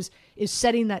Green is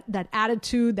setting that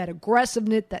attitude, that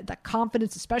aggressiveness, that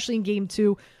confidence, especially in game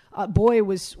 2. Boy,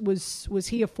 was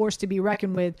he a force to be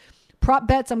reckoned with. Prop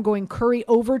bets, I'm going Curry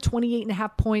over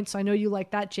 28.5 points. I know you like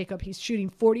that, Jacob. He's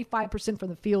shooting 45% from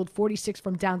the field, 46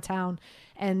 from downtown.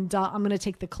 And I'm going to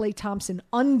take the Klay Thompson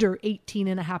under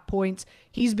 18.5 points.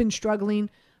 He's been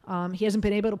struggling. He hasn't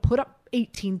been able to put up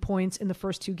 18 points in the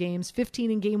first 2 games,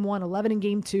 15 in game 1, 11 in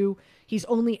game 2. He's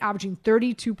only averaging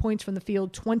 32 points from the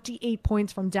field, 28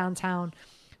 points from downtown.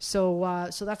 So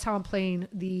that's how I'm playing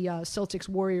the Celtics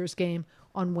Warriors game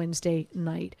on Wednesday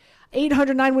night.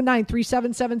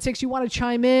 800-919-3776. You want to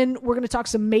chime in? We're going to talk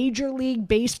some Major League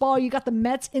Baseball. You got the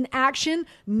Mets in action.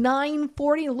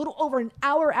 9:40, a little over an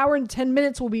hour and 10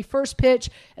 minutes will be first pitch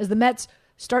as the Mets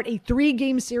start a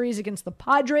 3-game series against the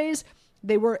Padres.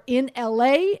 They were in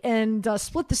L.A. and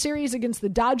split the series against the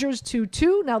Dodgers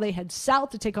 2-2. Now they head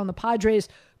south to take on the Padres.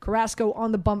 Carrasco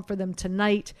on the bump for them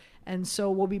tonight. And so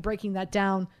we'll be breaking that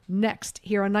down next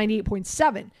here on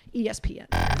 98.7 ESPN.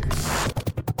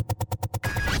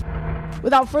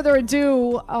 Without further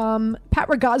ado, Pat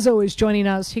Ragazzo is joining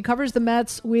us. He covers the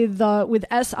Mets with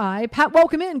SI. Pat,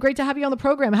 welcome in. Great to have you on the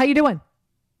program. How you doing?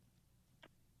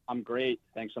 I'm great.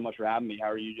 Thanks so much for having me.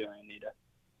 How are you doing, Anita?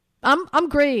 I'm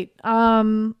great.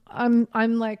 I'm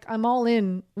all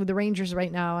in with the Rangers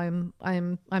right now.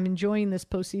 I'm enjoying this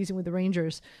postseason with the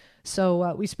Rangers.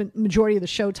 So we spent majority of the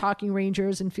show talking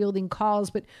Rangers and fielding calls,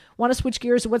 but want to switch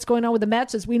gears to what's going on with the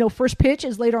Mets. As we know, first pitch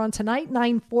is later on tonight,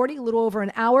 9:40, a little over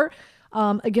an hour,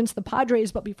 against the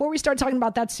Padres. But before we start talking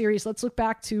about that series, let's look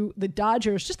back to the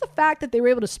Dodgers. Just the fact that they were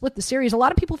able to split the series. A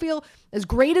lot of people feel as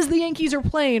great as the Yankees are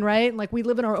playing, right? Like we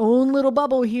live in our own little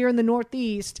bubble here in the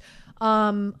Northeast.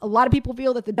 A lot of people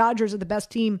feel that the Dodgers are the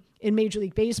best team in Major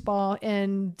League Baseball,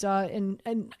 and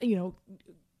you know,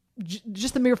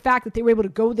 just the mere fact that they were able to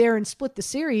go there and split the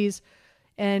series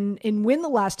and win the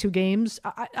last 2 games,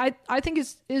 I think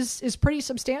is pretty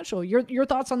substantial. Your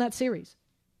thoughts on that series?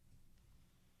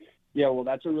 Yeah, well,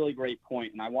 that's a really great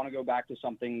point, and I want to go back to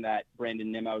something that Brandon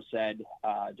Nimmo said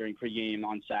during pregame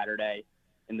on Saturday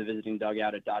in the visiting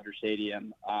dugout at Dodger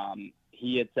Stadium.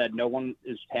 He had said no one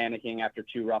is panicking after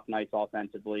 2 rough nights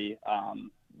offensively,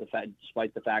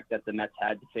 despite the fact that the Mets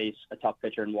had to face a tough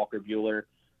pitcher in Walker Buehler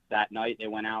that night. They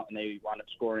went out and they wound up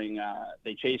scoring.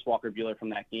 They chased Walker Buehler from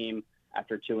that game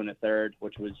after 2 1/3,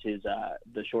 which was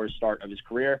the shortest start of his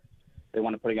career. They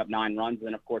wound up putting up 9 runs, and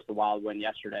then, of course, the wild win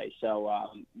yesterday. So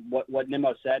what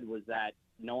Nimmo said was that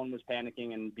no one was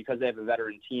panicking, and because they have a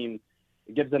veteran team,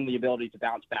 it gives them the ability to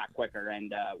bounce back quicker.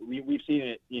 And we've seen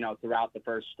it, throughout the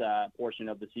first portion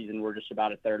of the season. We're just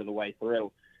about a third of the way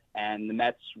through. And the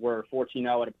Mets were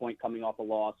 14-0 at a point coming off a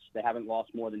loss. They haven't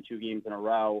lost more than 2 games in a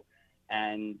row,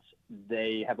 and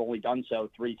they have only done so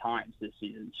 3 times this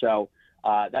season. So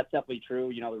that's definitely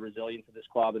true, the resilience of this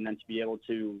club, and then to be able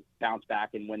to bounce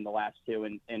back and win the last 2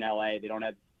 in L.A. They don't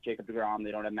have Jacob deGrom. They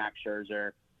don't have Max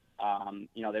Scherzer.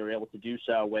 They were able to do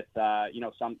so with,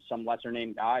 some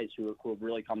lesser-named guys who have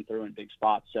really come through in big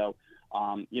spots. So,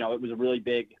 it was a really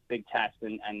big test,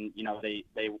 and they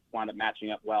wound up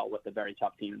matching up well with a very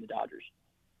tough team in the Dodgers.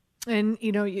 And,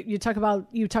 you talk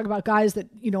about guys that,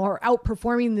 are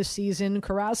outperforming this season.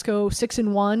 Carrasco,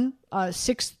 6-1,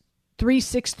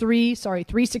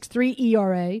 3.63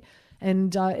 ERA.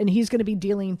 And he's going to be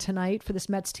dealing tonight for this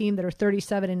Mets team that are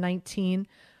 37-19.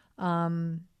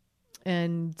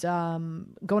 And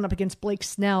going up against Blake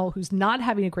Snell, who's not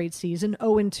having a great season,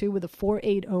 0-2 with a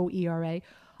 4.80 ERA.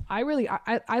 I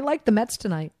like the Mets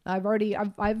tonight. I've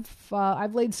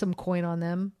laid some coin on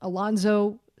them.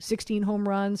 Alonso, 16 home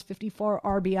runs, 54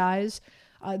 RBIs.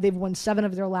 They've won 7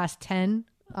 of their last 10.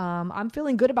 I'm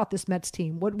feeling good about this Mets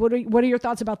team. What are your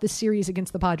thoughts about this series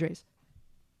against the Padres?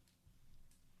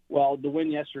 Well, the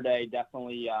win yesterday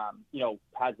definitely,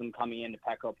 has them coming into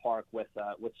Petco Park with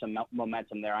some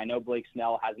momentum there. I know Blake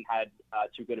Snell hasn't had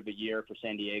too good of a year for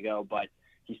San Diego, but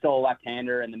he's still a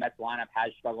left-hander, and the Mets lineup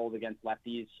has struggled against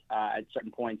lefties at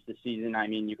certain points this season. I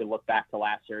mean, you could look back to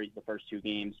last series, the first 2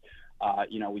 games.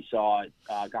 We saw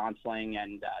Gonsling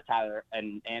and Tyler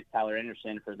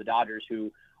Anderson for the Dodgers,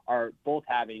 who are both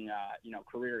having,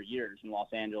 career years in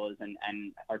Los Angeles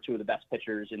and are 2 of the best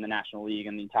pitchers in the National League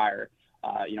and the entire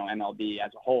MLB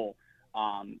as a whole.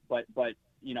 But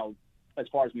as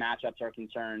far as matchups are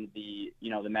concerned, the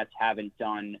Mets haven't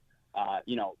done,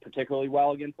 particularly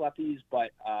well against lefties.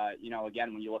 But,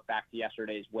 again, when you look back to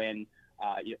yesterday's win,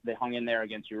 They hung in there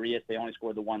against Urias. They only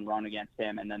scored the 1 run against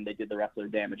him, and then they did the rest of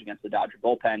their damage against the Dodger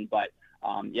bullpen. But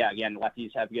again,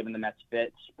 lefties have given the Mets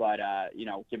fits, but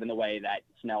given the way that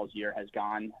Snell's year has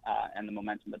gone and the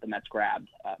momentum that the Mets grabbed,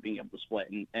 being able to split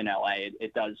in LA,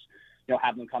 it does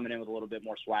have them coming in with a little bit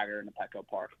more swagger in the Petco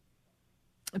Park.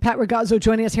 Pat Ragazzo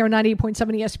joining us here on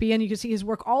 98.7 ESPN. You can see his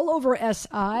work all over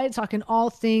SI, talking all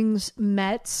things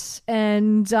Mets.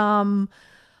 And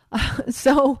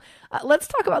so let's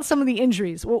talk about some of the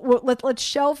injuries. Let's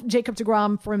shelve Jacob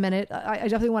deGrom for a minute. I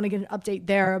definitely want to get an update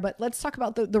there, but let's talk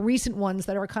about the recent ones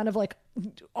that are kind of like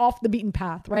off the beaten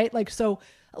path, right? Like, so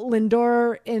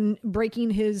Lindor in breaking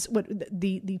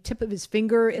the tip of his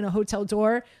finger in a hotel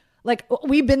door. Like,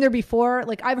 we've been there before.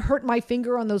 Like, I've hurt my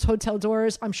finger on those hotel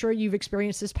doors. I'm sure you've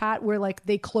experienced this, Pat, where like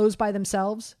they close by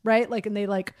themselves, right? Like, and they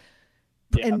like,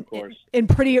 of course. And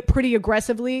pretty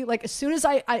aggressively. Like, as soon as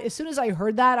I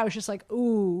heard that, I was just like,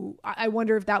 ooh, I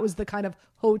wonder if that was the kind of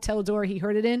hotel door he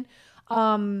heard it in.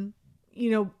 But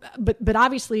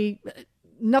obviously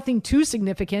nothing too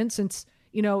significant since,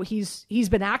 he's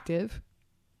been active.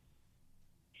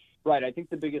 Right. I think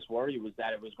the biggest worry was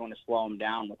that it was going to slow him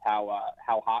down with how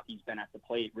hot he's been at the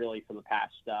plate really for the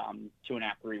past 2.5,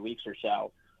 3 weeks or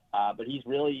so. But he's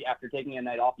really, after taking a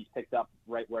night off, he's picked up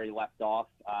right where he left off.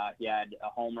 He had a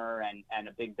homer and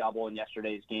a big double in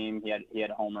yesterday's game. He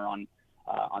had a homer on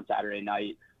Saturday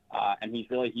night. And he's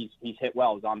hit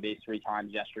well. He was on base 3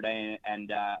 times yesterday,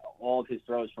 and all of his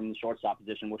throws from the shortstop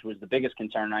position, which was the biggest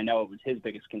concern. I know it was his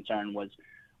biggest concern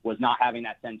was not having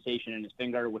that sensation in his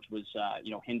finger, which was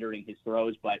hindering his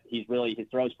throws. But his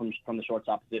throws from the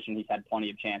shortstop position, he's had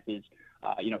plenty of chances,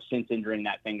 since injuring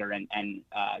that finger, and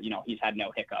he's had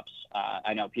no hiccups.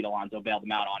 I know Pete Alonso bailed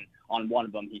him out on one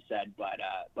of them, he said, but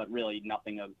really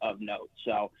nothing of note.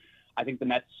 So I think the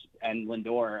Mets and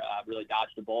Lindor really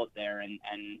dodged a bullet there, and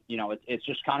it's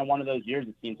just kind of one of those years,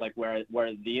 it seems like, where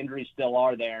the injuries still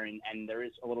are there, and there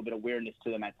is a little bit of weirdness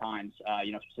to them at times,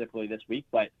 specifically this week,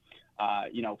 but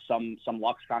some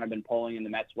luck's kind of been pulling in the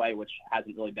Mets' way, which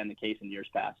hasn't really been the case in years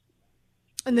past.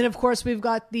 And then, of course, we've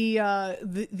got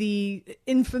the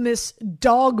infamous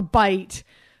dog bite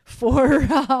for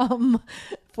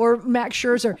Max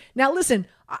Scherzer. Now, listen,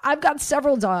 I've got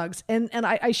several dogs, and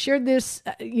I shared this.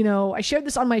 I shared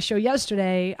this on my show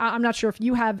yesterday. I'm not sure if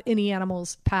you have any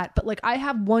animals, Pat, but like I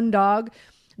have one dog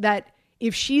that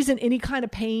if she's in any kind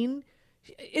of pain,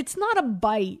 it's not a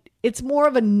bite. It's more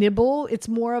of a nibble. It's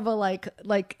more of a like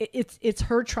it's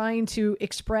her trying to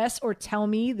express or tell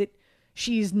me that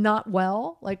she's not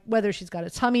well, like whether she's got a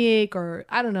tummy ache or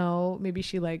I don't know, maybe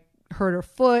she like hurt her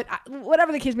foot,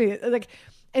 whatever the case may be. Like,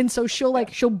 and so she'll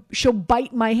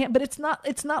bite my hand, but it's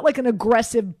not like an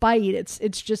aggressive bite.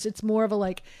 It's more of a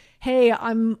like, hey,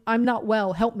 I'm not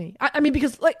well, help me. I mean,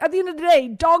 because like at the end of the day,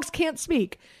 dogs can't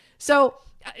speak. So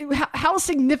how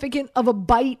significant of a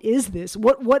bite is this?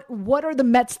 What are the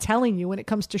Mets telling you when it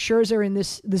comes to Scherzer and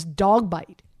this dog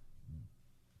bite?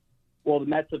 Well, the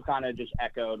Mets have kind of just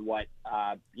echoed what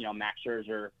Max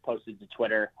Scherzer posted to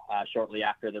Twitter shortly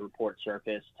after the report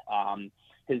surfaced.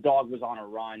 His dog was on a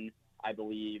run, I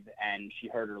believe, and she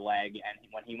hurt her leg. And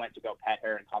when he went to go pet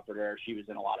her and comfort her, she was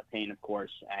in a lot of pain, of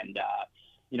course, and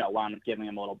wound up giving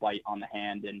him a little bite on the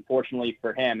hand. And fortunately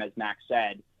for him, as Max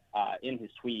said in his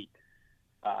tweet,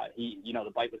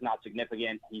 the bite was not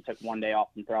significant. He took 1 day off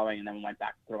from throwing and then went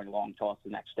back to throwing long toss the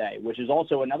next day, which is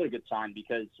also another good sign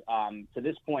because to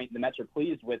this point, the Mets are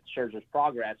pleased with Scherzer's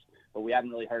progress, but we haven't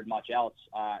really heard much else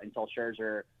until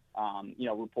Scherzer,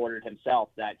 reported himself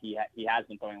that he has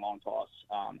been throwing long toss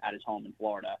at his home in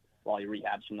Florida while he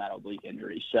rehabs from that oblique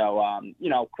injury. So,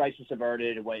 crisis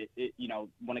averted. When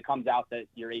it comes out that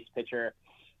your ace pitcher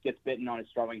gets bitten on his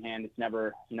throwing hand, it's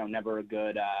never a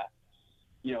good,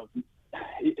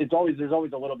 there's always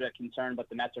a little bit of concern, but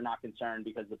the Mets are not concerned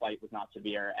because the bite was not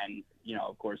severe. And,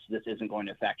 of course, this isn't going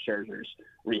to affect Scherzer's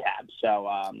rehab. So,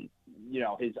 I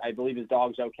believe his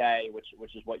dog's okay,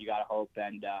 which is what you got to hope.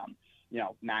 And,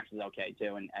 Max is okay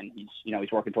too. And he's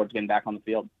working towards getting back on the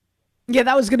field. Yeah,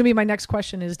 that was going to be my next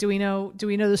question is, do we know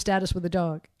the status with the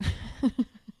dog?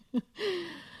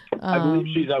 I believe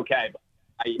she's okay, but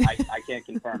I can't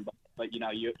confirm, but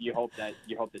you hope that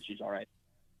she's all right.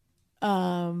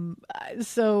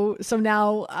 So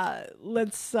now,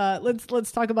 let's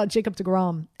talk about Jacob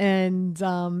deGrom and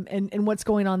what's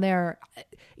going on there.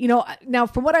 Now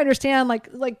from what I understand, like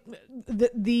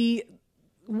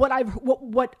what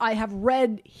I have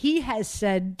read, he has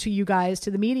said to you guys,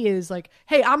 to the media, is like,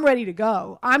 hey, I'm ready to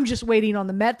go. I'm just waiting on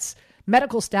the Mets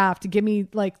medical staff to give me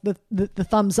like the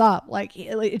thumbs up. Like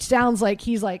it sounds like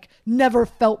he's like never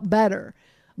felt better,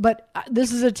 but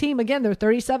this is a team, again, they're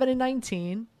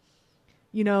 37-19.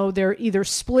 They're either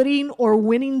splitting or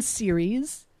winning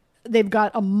series. They've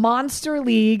got a monster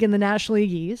league in the National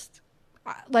League East.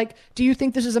 Do you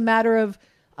think this is a matter of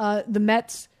the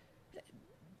Mets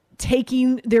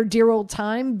taking their dear old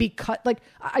time? Because,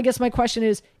 I guess my question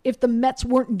is, if the Mets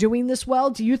weren't doing this well,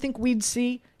 do you think we'd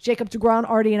see Jacob deGrom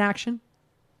already in action?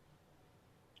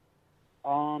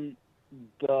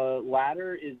 The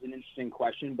latter is an interesting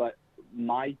question, but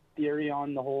my theory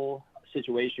on the whole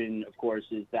situation, of course,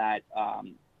 is that,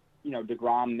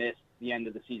 deGrom missed the end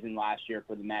of the season last year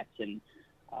for the Mets, and,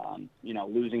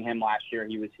 losing him last year,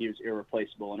 he was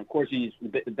irreplaceable. And of course, he's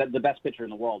the best pitcher in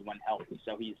the world when healthy,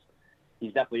 so he's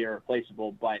definitely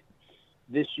irreplaceable. But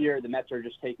this year, the Mets are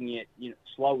just taking it,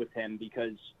 slow with him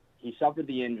because he suffered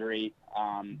the injury.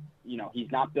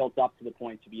 He's not built up to the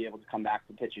point to be able to come back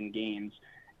to pitch in games.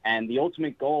 And the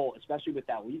ultimate goal, especially with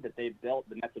that lead that they've built,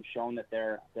 the Mets have shown that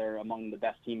they're among the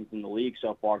best teams in the league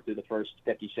so far through the first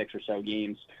 56 or so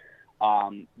games.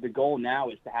 The goal now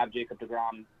is to have Jacob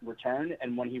deGrom return,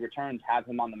 and when he returns, have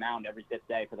him on the mound every fifth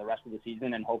day for the rest of the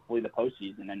season and hopefully the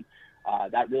postseason. And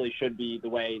that really should be the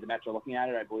way the Mets are looking at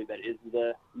it. I believe that is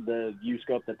the view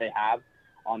scope that they have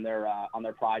on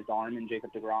their prized arm in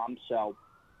Jacob deGrom. So,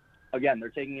 again, they're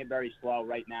taking it very slow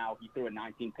right now. He threw a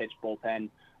 19-pitch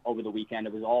bullpen over the weekend.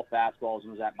 It was all fastballs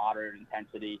and was at moderate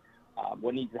intensity.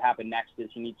 What needs to happen next is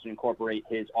he needs to incorporate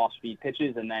his off-speed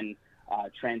pitches and then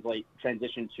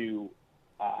transition to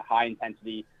high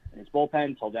intensity in his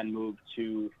bullpen. He'll then move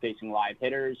to facing live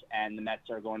hitters, and the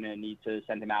Mets are going to need to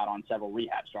send him out on several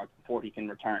rehab starts before he can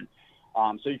return.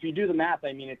 So if you do the math,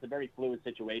 it's a very fluid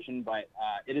situation, but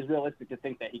it is realistic to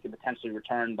think that he could potentially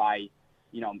return by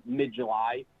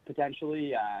mid-July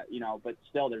potentially, but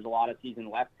still there's a lot of season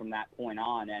left from that point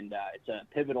on, and it's a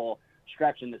pivotal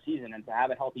stretch in the season, and to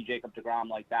have a healthy Jacob deGrom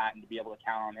like that and to be able to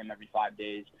count on him every 5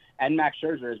 days, and Max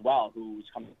Scherzer as well, who's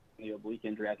coming from the oblique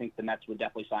injury, I think the Mets would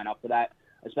definitely sign up for that,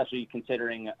 especially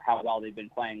considering how well they've been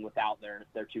playing without their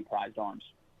two prized arms.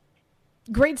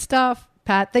 Great stuff,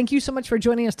 Pat. Thank you so much for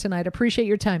joining us tonight. Appreciate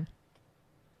your time.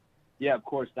 Yeah, of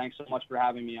course. Thanks so much for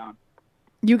having me on.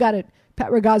 You got it. Pat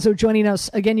Ragazzo joining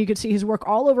us. Again, you can see his work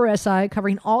all over SI,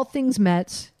 covering all things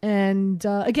Mets. And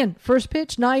again, first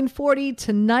pitch, 9:40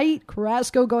 tonight.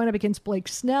 Carrasco going up against Blake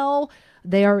Snell.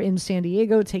 They are in San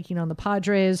Diego taking on the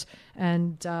Padres.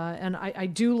 And I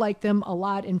do like them a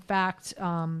lot. In fact,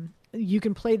 you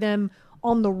can play them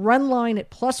on the run line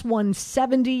at plus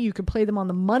 170. You can play them on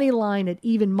the money line at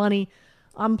even money.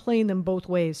 I'm playing them both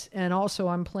ways. And also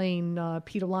I'm playing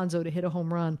Pete Alonso to hit a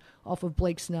home run off of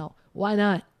Blake Snell. Why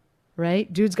not?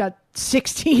 Right? Dude's got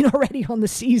 16 already on the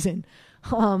season.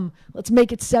 Let's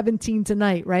make it 17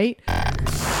 tonight, right?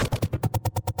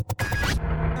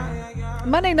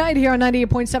 Monday night here on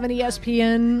 98.7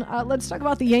 ESPN. Let's talk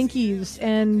about the Yankees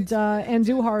and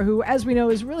Andujar, who, as we know,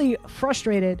 is really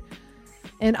frustrated,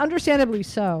 and understandably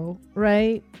so,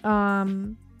 right?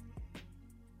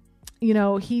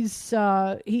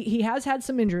 He has had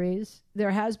some injuries.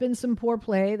 There has been some poor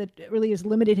play that really has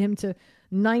limited him to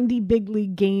 90 big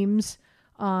league games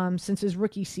since his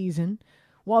rookie season.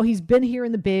 While he's been here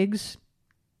in the bigs,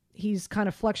 he's kind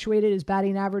of fluctuated. His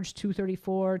batting average,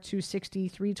 234, 260,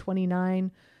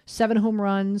 329, 7 home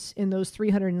runs in those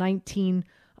 319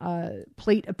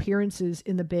 plate appearances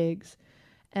in the bigs.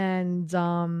 And,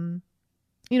 I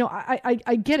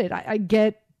get it. I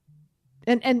get,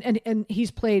 and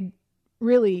he's played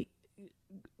really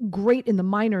great in the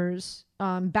minors.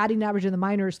 Batting average in the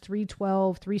minors,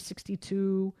 312,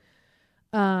 362.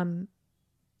 And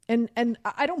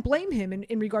I don't blame him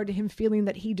in regard to him feeling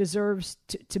that he deserves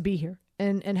to be here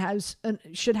and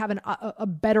should have a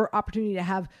better opportunity to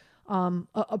have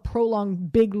a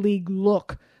prolonged big league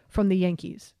look from the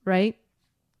Yankees, right?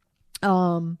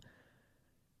 But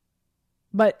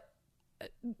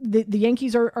the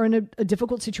Yankees are in a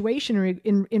difficult situation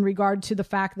in regard to the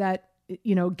fact that,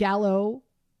 Gallo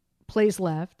plays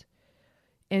left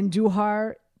and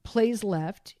Andujar plays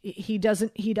left. He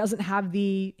doesn't have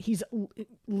he's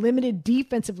limited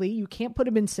defensively. You can't put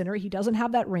him in center. He doesn't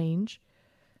have that range.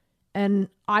 And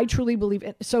I truly believe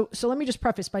it. So let me just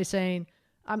preface by saying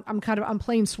I'm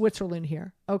playing Switzerland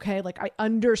here. Okay. Like, I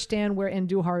understand where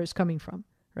Andujar is coming from.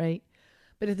 Right.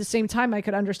 But at the same time, I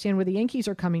could understand where the Yankees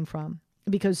are coming from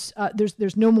because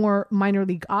there's no more minor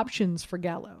league options for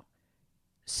Gallo.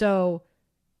 So,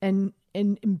 and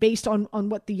based on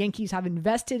what the Yankees have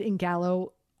invested in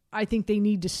Gallo, I think they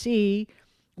need to see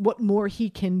what more he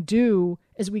can do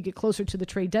as we get closer to the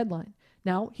trade deadline.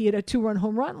 Now, he had a 2-run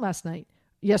home run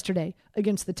yesterday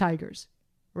against the Tigers,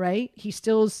 right? He's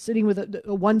still sitting with a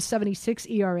 1.76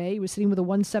 ERA. He was sitting with a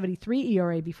 1.73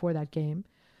 ERA before that game.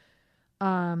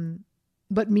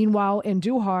 But meanwhile,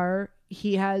 Andujar,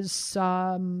 he has,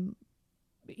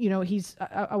 he's,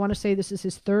 I want to say this is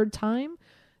his third time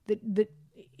that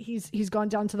he's gone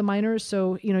down to the minors.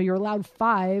 So, you're allowed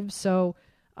 5. So,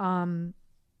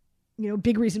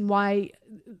 big reason why,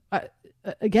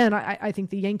 again, I think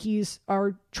the Yankees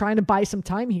are trying to buy some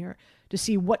time here to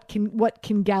see what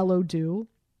can Gallo do.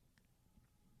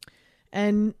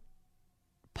 And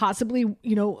possibly,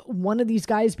 one of these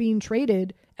guys being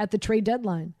traded at the trade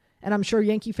deadline. And I'm sure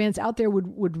Yankee fans out there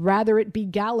would rather it be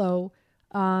Gallo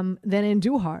than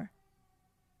Andujar.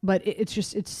 But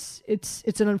it's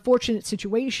an unfortunate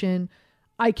situation.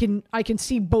 I can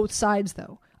see both sides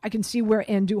though. I can see where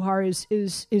Andujar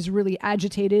is really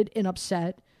agitated and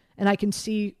upset, and I can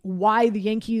see why the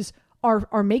Yankees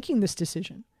are making this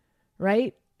decision,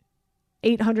 right?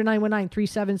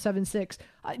 800-919-3776.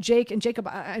 Jake and Jacob,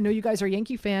 I know you guys are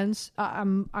Yankee fans. I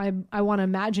want to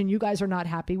imagine you guys are not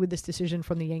happy with this decision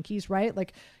from the Yankees, right?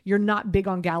 Like, you're not big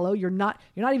on Gallo. You're not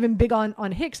even big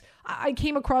on Hicks. I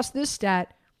came across this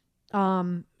stat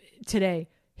today.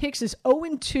 Hicks is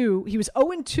 0-2. He was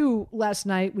 0-2 last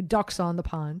night with ducks on the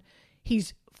pond.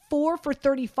 He's 4 for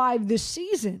 35 this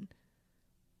season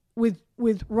with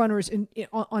runners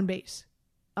on base.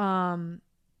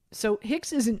 So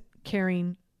Hicks isn't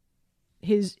carrying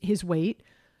his weight.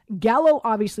 Gallo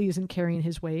obviously isn't carrying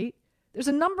his weight. There's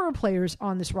a number of players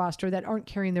on this roster that aren't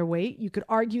carrying their weight. You could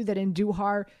argue that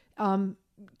Andujar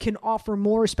can offer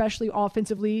more, especially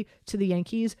offensively, to the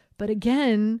Yankees. But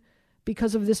again,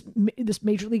 because of this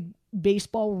Major League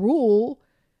Baseball rule,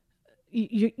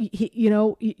 you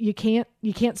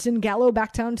can't send Gallo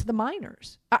back down to the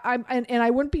minors. And I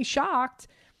wouldn't be shocked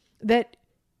that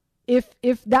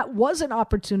if that was an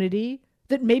opportunity,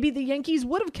 that maybe the Yankees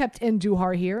would have kept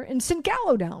Andujar here and sent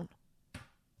Gallo down.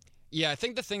 Yeah, I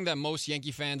think the thing that most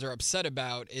Yankee fans are upset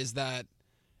about is that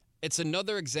it's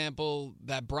another example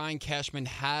that Brian Cashman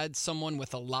had someone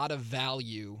with a lot of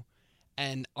value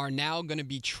and are now going to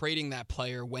be trading that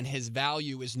player when his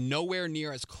value is nowhere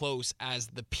near as close as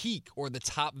the peak or the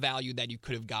top value that you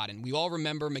could have gotten. We all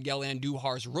remember Miguel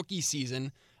Andujar's rookie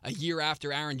season a year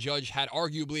after Aaron Judge had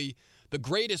arguably the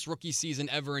greatest rookie season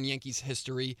ever in Yankees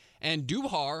history. And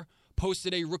Andujar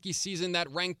posted a rookie season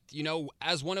that ranked,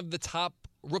 as one of the top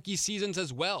rookie seasons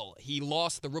as well. He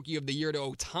lost the Rookie of the Year to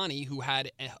Ohtani, who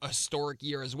had a historic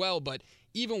year as well. But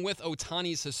even with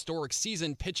Ohtani's historic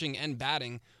season, pitching and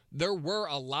batting, there were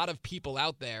a lot of people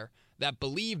out there that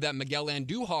believe that Miguel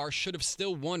Andujar should have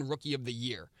still won Rookie of the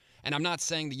Year. And I'm not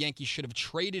saying the Yankees should have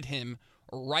traded him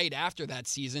right after that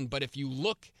season, but if you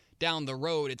look down the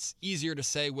road, it's easier to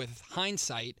say with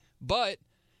hindsight. But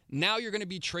now you're going to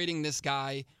be trading this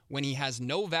guy when he has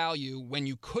no value, when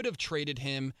you could have traded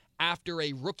him after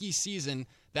a rookie season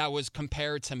that was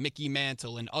compared to Mickey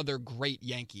Mantle and other great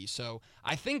Yankees. So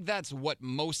I think that's what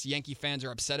most Yankee fans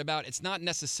are upset about. It's not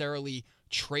necessarily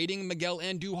trading Miguel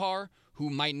Andujar, who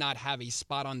might not have a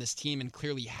spot on this team and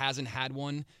clearly hasn't had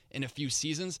one in a few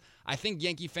seasons. I think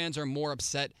Yankee fans are more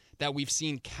upset that we've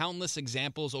seen countless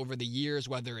examples over the years,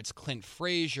 whether it's Clint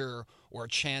Frazier or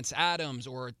Chance Adams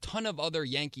or a ton of other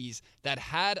Yankees that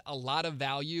had a lot of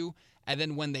value, and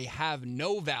then when they have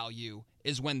no value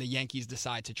is when the Yankees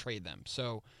decide to trade them.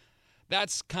 So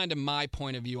that's kind of my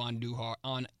point of view on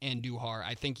Andujar.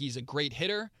 I think he's a great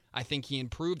hitter. I think he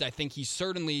improved. I think he's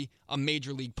certainly a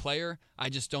major league player. I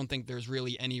just don't think there's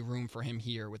really any room for him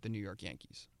here with the New York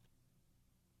Yankees.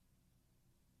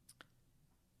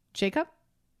 Jacob?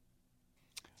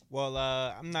 Well,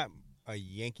 I'm not a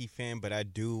Yankee fan, but I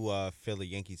do feel the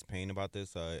Yankees' pain about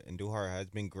this. Andujar has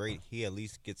been great. He at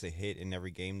least gets a hit in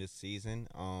every game this season.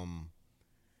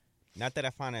 Not that I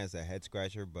find it as a head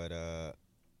scratcher, but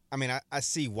I mean, I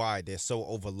see why they're so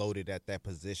overloaded at that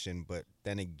position. But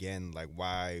then again, like,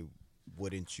 why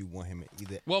wouldn't you want him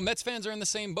either? Well, Mets fans are in the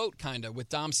same boat, kind of, with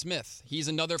Dom Smith. He's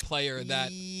another player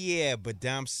that... Yeah, but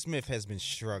Dom Smith has been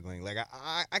struggling. Like,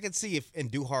 I could see if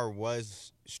Andujar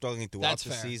was struggling throughout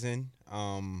the season.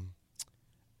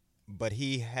 But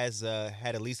he has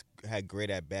had at least had great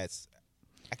at-bats.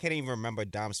 I can't even remember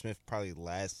Dom Smith probably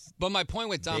last. But my point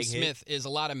with Dom Smith is a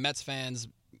lot of Mets fans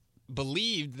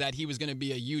believed that he was going to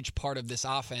be a huge part of this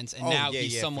offense, and now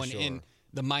he's someone in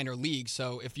the minor league.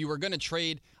 So if you were going to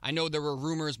trade, I know there were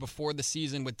rumors before the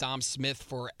season with Dom Smith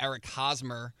for Eric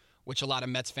Hosmer, which a lot of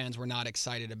Mets fans were not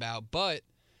excited about. But,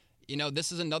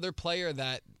 this is another player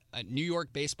that a New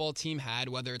York baseball team had,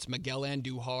 whether it's Miguel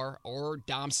Andujar or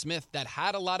Dom Smith, that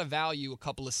had a lot of value a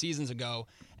couple of seasons ago,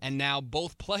 and now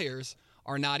both players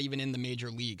are not even in the major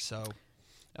league. So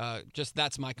just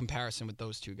that's my comparison with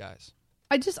those two guys.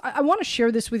 I want to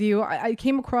share this with you. I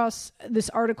came across this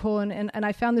article and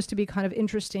I found this to be kind of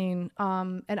interesting.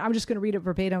 And I'm just going to read it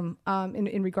verbatim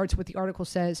in regards to what the article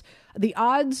says. The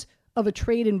odds of a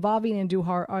trade involving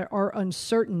Andujar are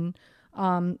uncertain.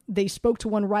 They spoke to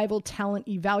one rival talent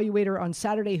evaluator on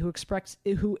Saturday who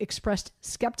expressed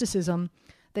skepticism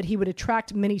that he would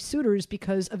attract many suitors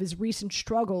because of his recent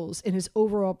struggles in his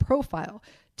overall profile.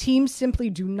 Teams simply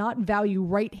do not value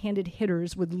right-handed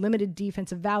hitters with limited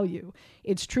defensive value.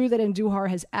 It's true that Andujar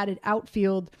has added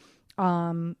outfield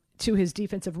to his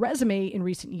defensive resume in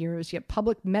recent years, yet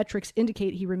public metrics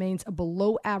indicate he remains a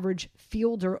below-average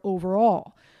fielder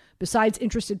overall. Besides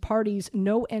interested parties,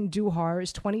 no Andujar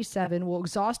is 27, will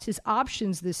exhaust his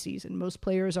options this season. Most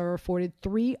players are afforded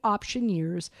 3 option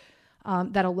years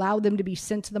that allow them to be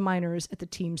sent to the minors at the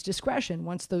team's discretion.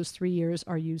 Once those 3 years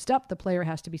are used up, the player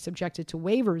has to be subjected to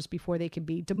waivers before they can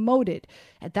be demoted.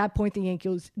 At that point,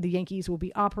 the Yankees will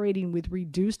be operating with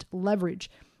reduced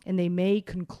leverage, and they may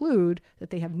conclude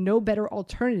that they have no better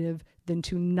alternative than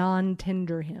to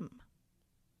non-tender him.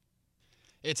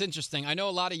 It's interesting. I know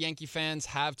a lot of Yankee fans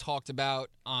have talked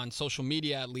about, on social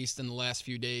media at least in the last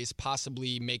few days,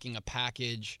 possibly making a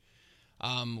package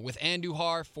with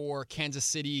Andujar for Kansas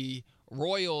City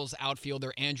Royals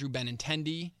outfielder Andrew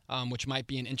Benintendi, which might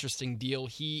be an interesting deal.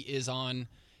 He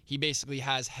basically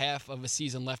has half of a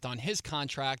season left on his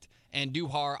contract.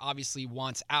 Andujar obviously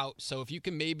wants out. So if you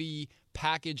can maybe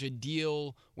package a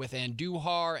deal with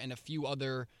Andujar and a few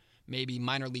other maybe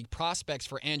minor league prospects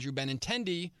for Andrew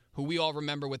Benintendi, who we all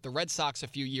remember with the Red Sox a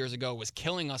few years ago was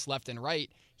killing us left and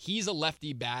right. He's a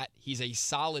lefty bat. He's a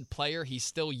solid player. He's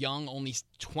still young, only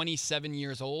 27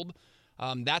 years old.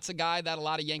 That's a guy that a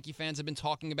lot of Yankee fans have been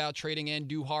talking about trading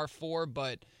Andujar for,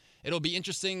 but it'll be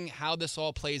interesting how this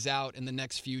all plays out in the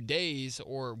next few days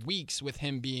or weeks with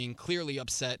him being clearly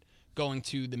upset, going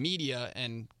to the media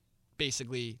and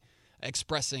basically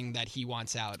expressing that he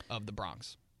wants out of the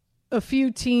Bronx. A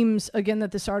few teams, again,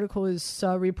 that this article is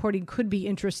reporting could be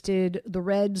interested: the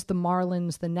Reds, the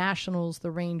Marlins, the Nationals,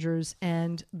 the Rangers,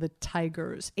 and the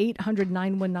Tigers.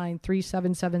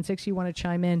 800-919-3776. You want to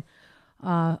chime in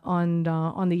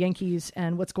on the Yankees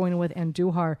and what's going on with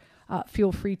Andujar,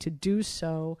 feel free to do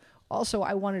so. Also,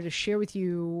 I wanted to share with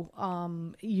you,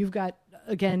 you've got,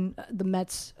 again, the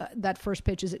Mets, that first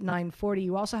pitch is at 9:40.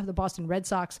 You also have the Boston Red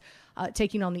Sox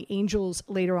taking on the Angels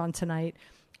later on tonight.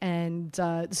 And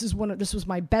this was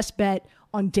my best bet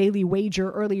on Daily Wager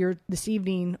earlier this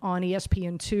evening on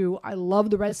ESPN2. I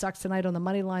love the Red Sox tonight on the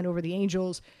money line over the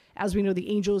Angels. As we know, the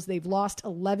Angels, they've lost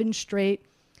 11 straight.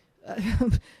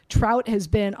 Trout has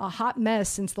been a hot mess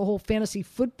since the whole fantasy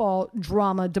football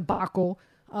drama debacle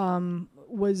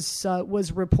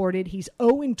was reported. He's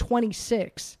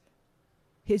 0-26.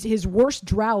 His worst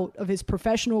drought of his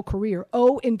professional career,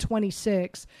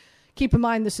 0-26. Keep in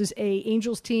mind, this is a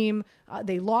Angels team.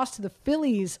 They lost to the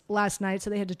Phillies last night, so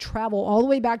they had to travel all the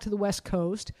way back to the West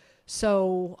Coast.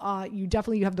 So you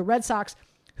have the Red Sox,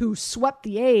 who swept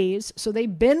the A's, so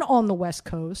they've been on the West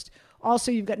Coast.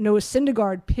 Also, you've got Noah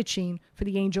Syndergaard pitching for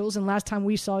the Angels, and last time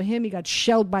we saw him, he got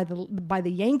shelled by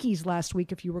the Yankees last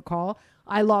week, if you recall.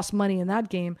 I lost money in that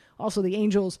game. Also, the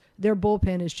Angels, their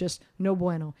bullpen is just no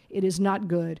bueno. It is not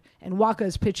good. And Waka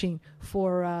is pitching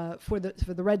for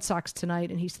the Red Sox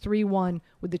tonight, and he's 3-1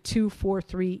 with the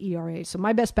 2.43 ERA. So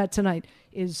my best bet tonight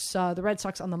is the Red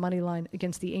Sox on the money line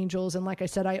against the Angels. And like I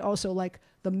said, I also like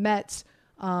the Mets.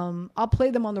 I'll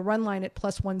play them on the run line at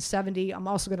plus 170. I'm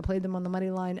also going to play them on the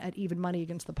money line at even money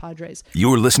against the Padres.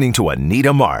 You're listening to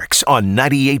Anita Marks on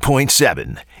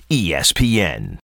 98.7 ESPN.